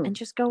yourself and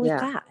just go with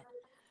that.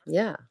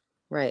 Yeah.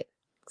 Right.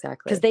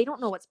 Exactly. Because they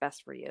don't know what's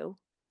best for you.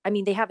 I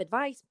mean, they have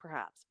advice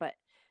perhaps, but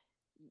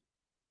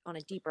on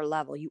a deeper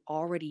level, you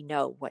already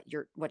know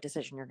what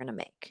decision you're going to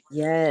make.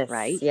 Yes.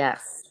 Right.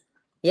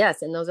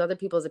 Yes. And those other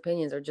people's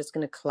opinions are just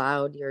going to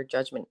cloud your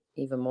judgment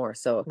even more.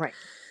 So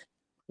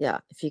yeah,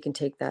 if you can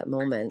take that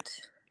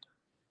moment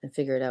and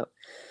figure it out.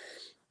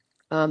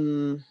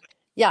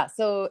 Yeah.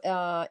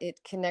 So, it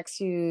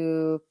connects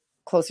you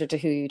closer to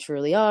who you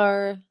truly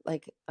are.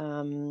 Like,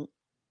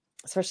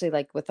 especially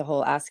like with the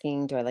whole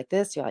asking, do I like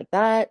this? Do I like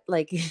that?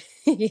 Like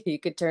you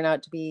could turn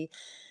out to be,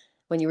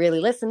 when you really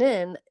listen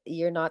in,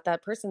 you're not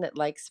that person that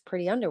likes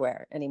pretty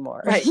underwear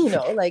anymore. Right.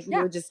 Like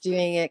you're just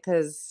doing it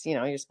because,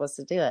 you're supposed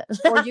to do it.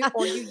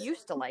 or you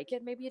used to like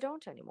it. Maybe you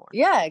don't anymore.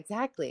 Yeah,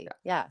 exactly.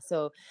 Yeah.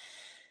 So,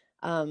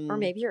 or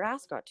maybe your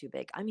ass got too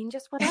big. I mean,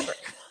 just whatever.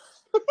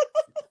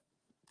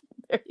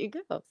 There you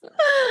go.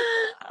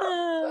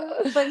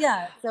 But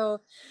yeah,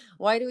 so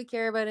why do we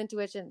care about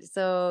intuition?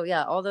 So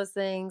yeah, all those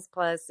things,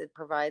 plus it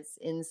provides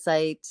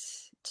insight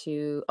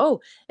to,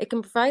 it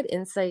can provide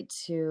insight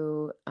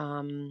to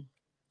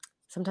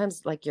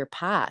sometimes like your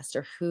past,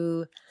 or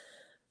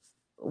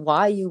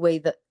why you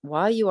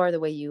are the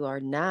way you are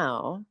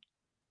now.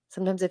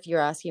 Sometimes if you're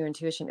asking your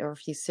intuition, or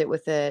if you sit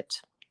with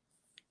it,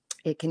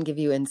 it can give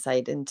you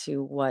insight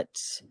into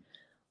what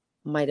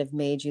might have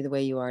made you the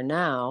way you are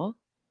now,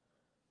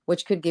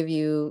 which could give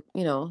you,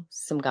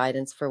 some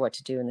guidance for what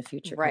to do in the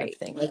future, kind of Right.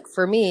 thing. Like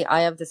for me,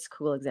 I have this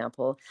cool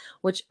example,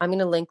 which I'm going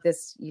to link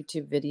this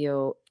YouTube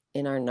video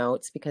in our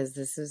notes, because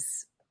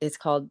it's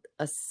called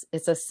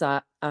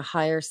a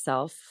higher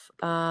self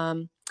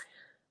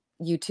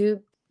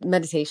YouTube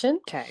meditation.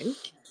 Okay.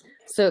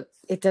 So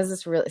it does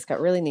it's got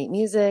really neat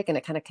music, and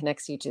it kind of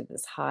connects you to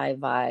this high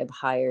vibe,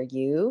 higher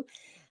you.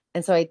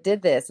 And so I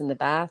did this in the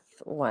bath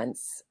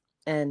once,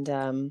 and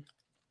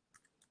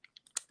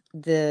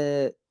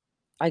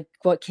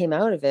what came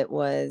out of it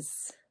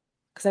was,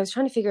 because I was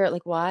trying to figure out,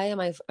 like, why am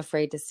I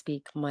afraid to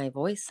speak my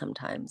voice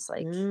sometimes?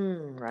 Like,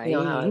 Right. you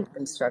know how I've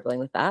been struggling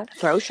with that.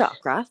 Throat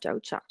chakra.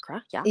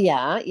 Yeah.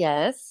 Yeah,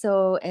 yes.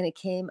 So, and it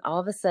came all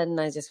of a sudden,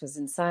 I just was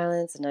in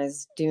silence, and I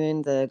was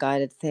doing the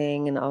guided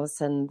thing, and all of a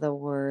sudden the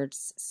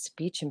words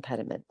speech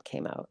impediment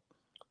came out.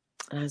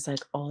 And I was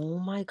like, oh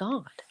my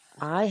God,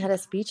 I had a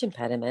speech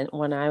impediment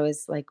when I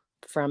was like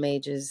from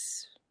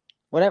ages,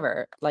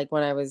 whatever, like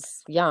when I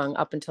was young,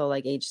 up until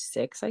like age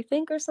 6, I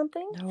think, or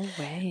something. No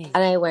way.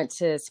 And I went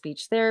to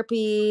speech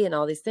therapy and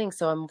all these things.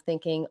 So I'm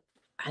thinking,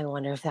 I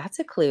wonder if that's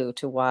a clue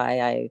to why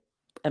I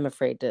am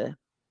afraid to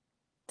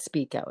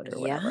speak out or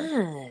whatever.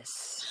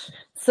 Yes.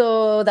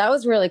 So that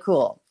was really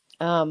cool.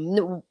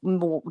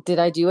 Did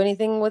I do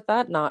anything with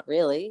that? Not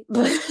really.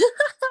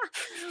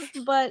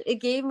 But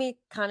it gave me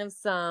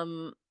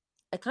some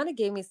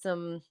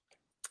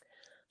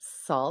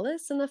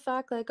solace in the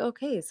fact, like,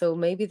 okay, so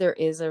maybe there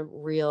is a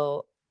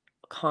real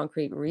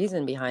concrete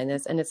reason behind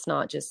this, and it's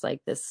not just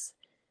like this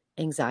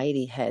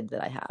anxiety head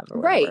that I have or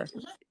whatever. Right.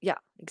 Yeah,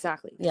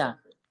 exactly. Yeah.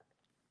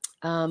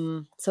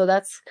 So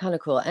that's kind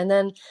of cool. And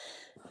then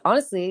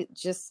honestly,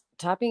 just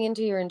tapping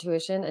into your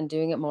intuition and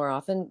doing it more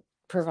often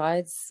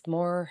provides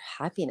more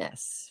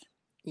happiness.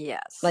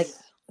 Yes. Like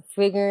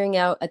figuring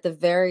out at the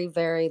very,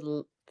 very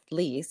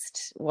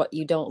least what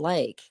you don't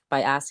like,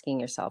 by asking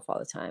yourself all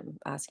the time,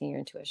 asking your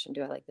intuition,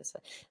 do I like this?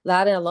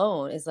 That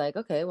alone is like,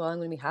 okay, well, I'm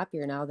going to be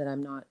happier now that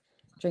I'm not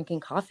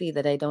drinking coffee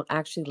that I don't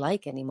actually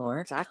like anymore.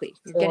 Exactly.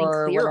 You're getting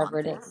clear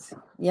on things.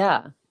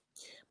 Yeah.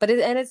 But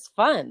it's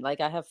fun.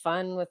 Like I have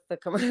fun with the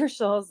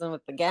commercials and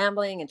with the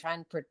gambling and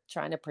trying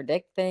to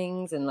predict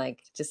things, and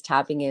like just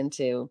tapping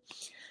into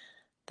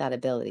that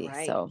ability.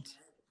 Right. So,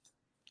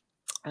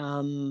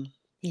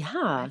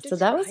 yeah. So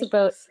that was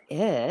about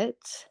it.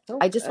 So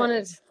I just good.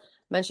 wanted to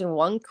mention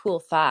one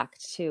cool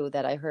fact too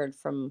that I heard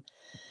from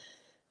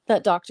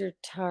that Dr.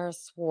 Tara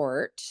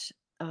Swart,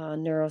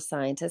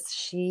 neuroscientist.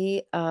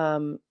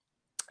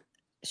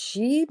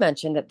 She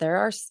mentioned that there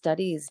are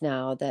studies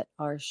now that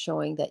are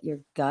showing that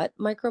your gut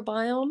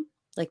microbiome,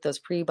 like those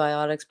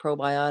prebiotics,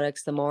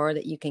 probiotics, the more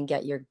that you can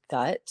get your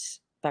gut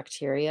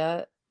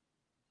bacteria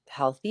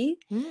healthy,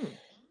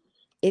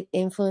 it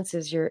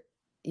influences your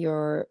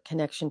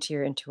connection to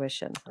your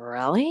intuition.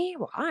 Really?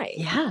 Why?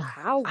 Yeah.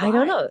 How? Why? I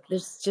don't know.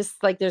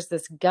 There's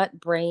this gut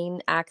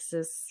brain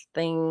axis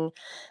thing,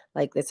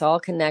 like it's all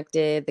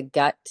connected. The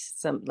gut,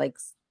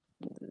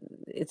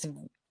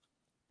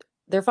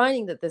 they're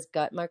finding that this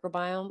gut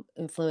microbiome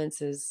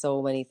influences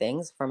so many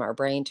things, from our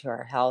brain to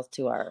our health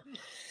to our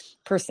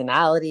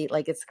personality.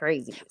 Like it's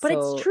crazy. But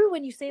it's true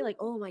when you say like,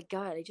 oh my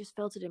God, I just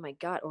felt it in my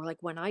gut. Or like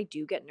when I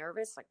do get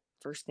nervous, like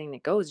first thing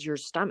that goes, your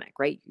stomach,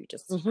 right? You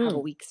just have a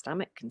weak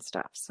stomach and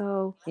stuff.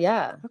 So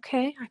yeah.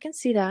 Okay, I can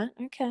see that.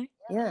 Okay.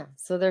 Yeah.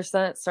 So they're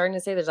starting to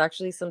say there's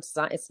actually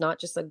it's not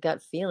just a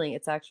gut feeling,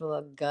 it's actual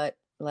a gut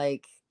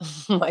like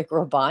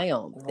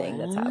microbiome thing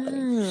that's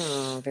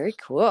happening. Very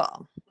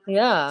cool.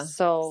 Yeah.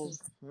 So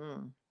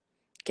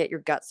get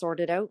your gut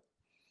sorted out.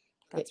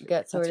 Get your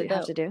gut sorted out.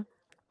 That's what you have to do.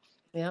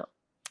 Yeah.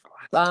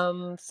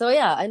 So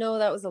yeah, I know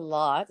that was a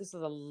lot. This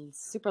was a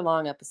super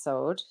long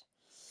episode.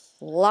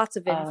 Lots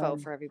of info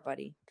for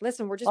everybody.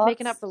 Listen, we're just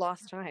making up for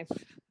lost time.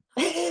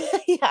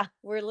 Yeah,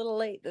 we're a little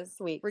late this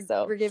week.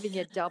 We're giving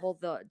you double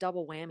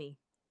whammy.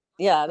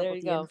 Yeah, there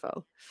you go.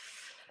 Info.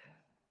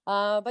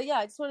 But yeah,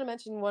 I just want to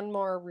mention one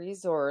more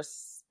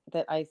resource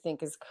that I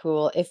think is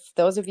cool. If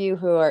those of you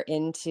who are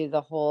into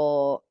the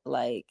whole,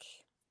 like,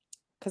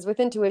 because with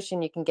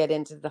intuition, you can get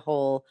into the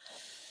whole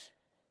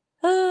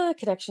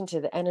connection to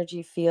the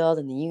energy field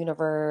and the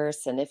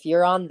universe. And if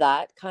you're on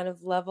that kind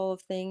of level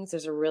of things,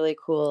 there's a really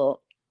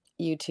cool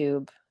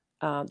YouTube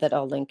that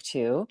I'll link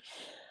to.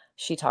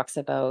 She talks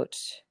about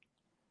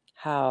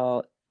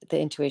how the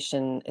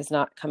intuition is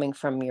not coming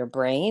from your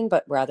brain,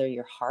 but rather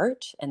your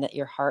heart, and that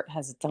your heart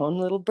has its own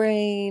little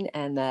brain,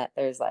 and that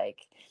there's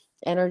like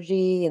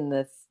energy in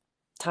the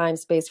time,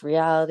 space,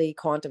 reality,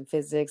 quantum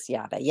physics,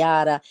 yada,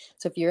 yada.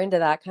 So if you're into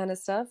that kind of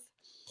stuff,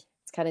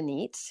 it's kind of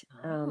neat.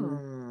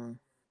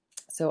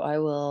 So I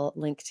will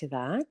link to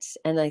that.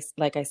 And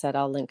like I said,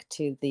 I'll link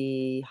to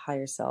the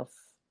Higher Self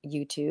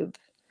YouTube.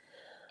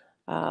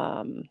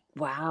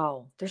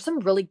 Wow. There's some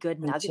really good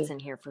Me nuggets too. in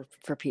here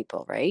for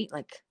people, right?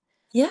 Like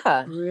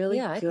Yeah. really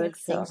Yeah, I good think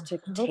so. things to I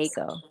hope take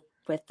so.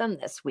 with them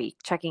this week,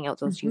 checking out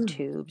those Mhm.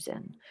 YouTubes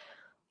and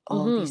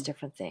all of these Mhm.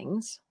 different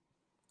things.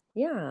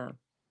 Yeah.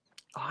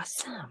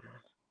 Awesome.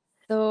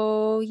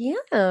 So yeah,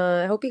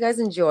 I hope you guys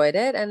enjoyed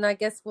it. And I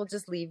guess we'll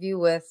just leave you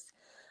with,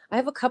 I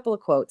have a couple of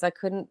quotes. I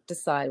couldn't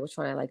decide which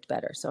one I liked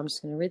better. So I'm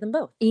just going to read them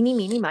both. Eeny,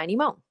 meeny, miny,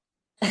 mo.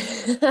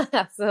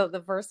 So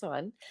the first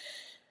one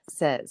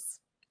says,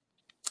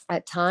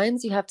 at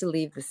times you have to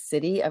leave the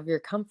city of your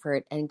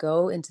comfort and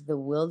go into the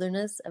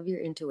wilderness of your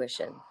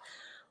intuition.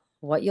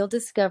 What you'll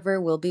discover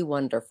will be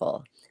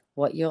wonderful.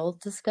 What you'll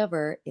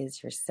discover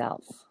is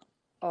yourself.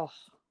 Oh,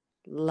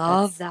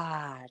 love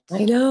that.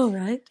 I know,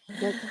 right?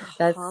 The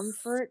That's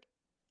comfort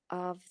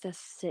of the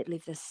city,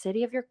 leave the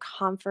city of your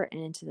comfort and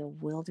into the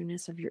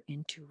wilderness of your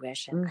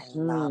intuition. I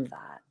love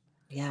that.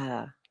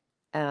 yeah.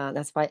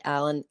 That's by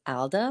Alan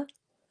Alda,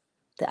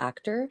 the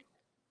actor.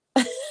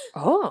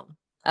 Oh,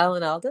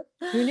 Alan Alda.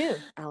 who knew?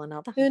 Alan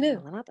Alda. Who knew?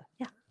 Alan Alda.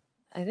 Yeah.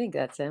 I think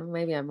that's him.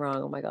 Maybe I'm wrong.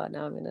 Oh my God!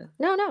 Now I'm gonna.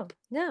 No.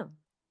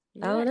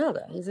 You're Alan right.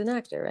 Alda. He's an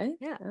actor, right?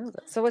 Yeah. Alda.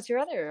 So what's your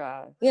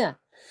other Yeah.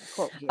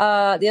 quote here?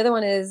 The other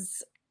one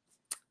is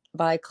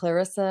by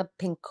Clarissa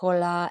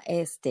Pinkola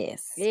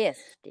Estes. Yes.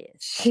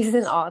 She's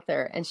an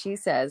author, and she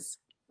says,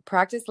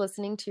 practice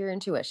listening to your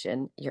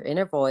intuition, your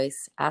inner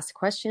voice, ask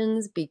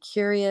questions, be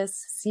curious,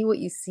 see what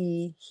you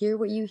see, hear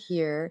what you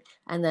hear,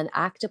 and then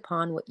act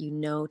upon what you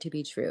know to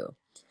be true.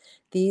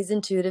 These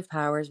intuitive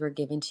powers were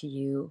given to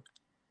your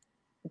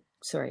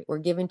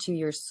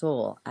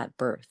soul at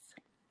birth.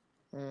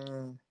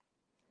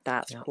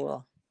 That's Yeah.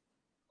 cool.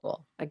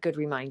 Cool. A good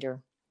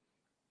reminder.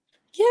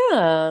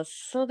 Yeah,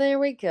 so there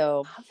we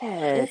go.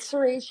 Love it.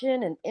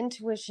 Inspiration and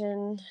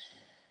intuition.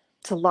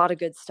 It's a lot of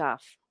good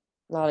stuff.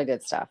 A lot of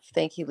good stuff.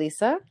 Thank you,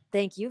 Lisa.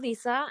 Thank you,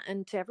 Lisa.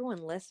 And to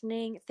everyone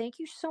listening, thank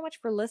you so much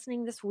for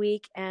listening this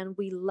week. And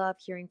we love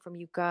hearing from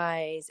you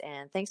guys.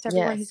 And thanks to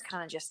everyone who's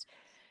kind of just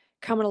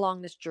coming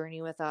along this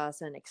journey with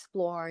us and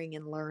exploring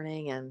and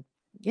learning. And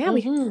yeah,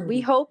 we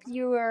hope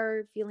you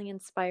are feeling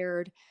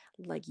inspired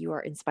like you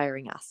are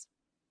inspiring us.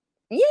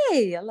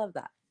 Yay, I love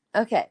that.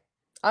 Okay.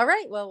 All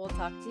right. Well, we'll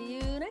talk to you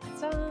next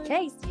time.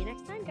 Okay, see you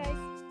next time, guys.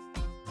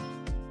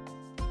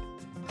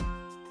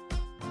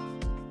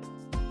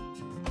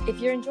 If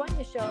you're enjoying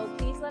the show,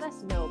 please let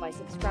us know by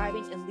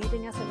subscribing and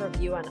leaving us a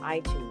review on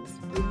iTunes.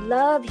 We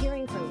love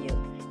hearing from you.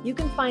 You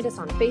can find us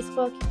on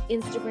Facebook,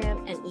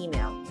 Instagram, and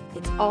email.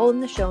 It's all in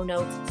the show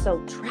notes, so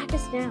track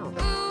us down.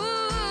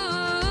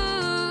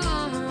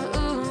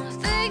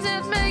 Things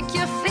that make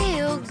you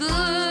feel good.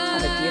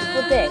 Have a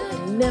beautiful day,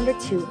 and remember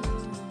to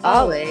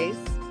Always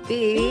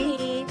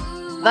be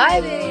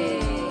vibing.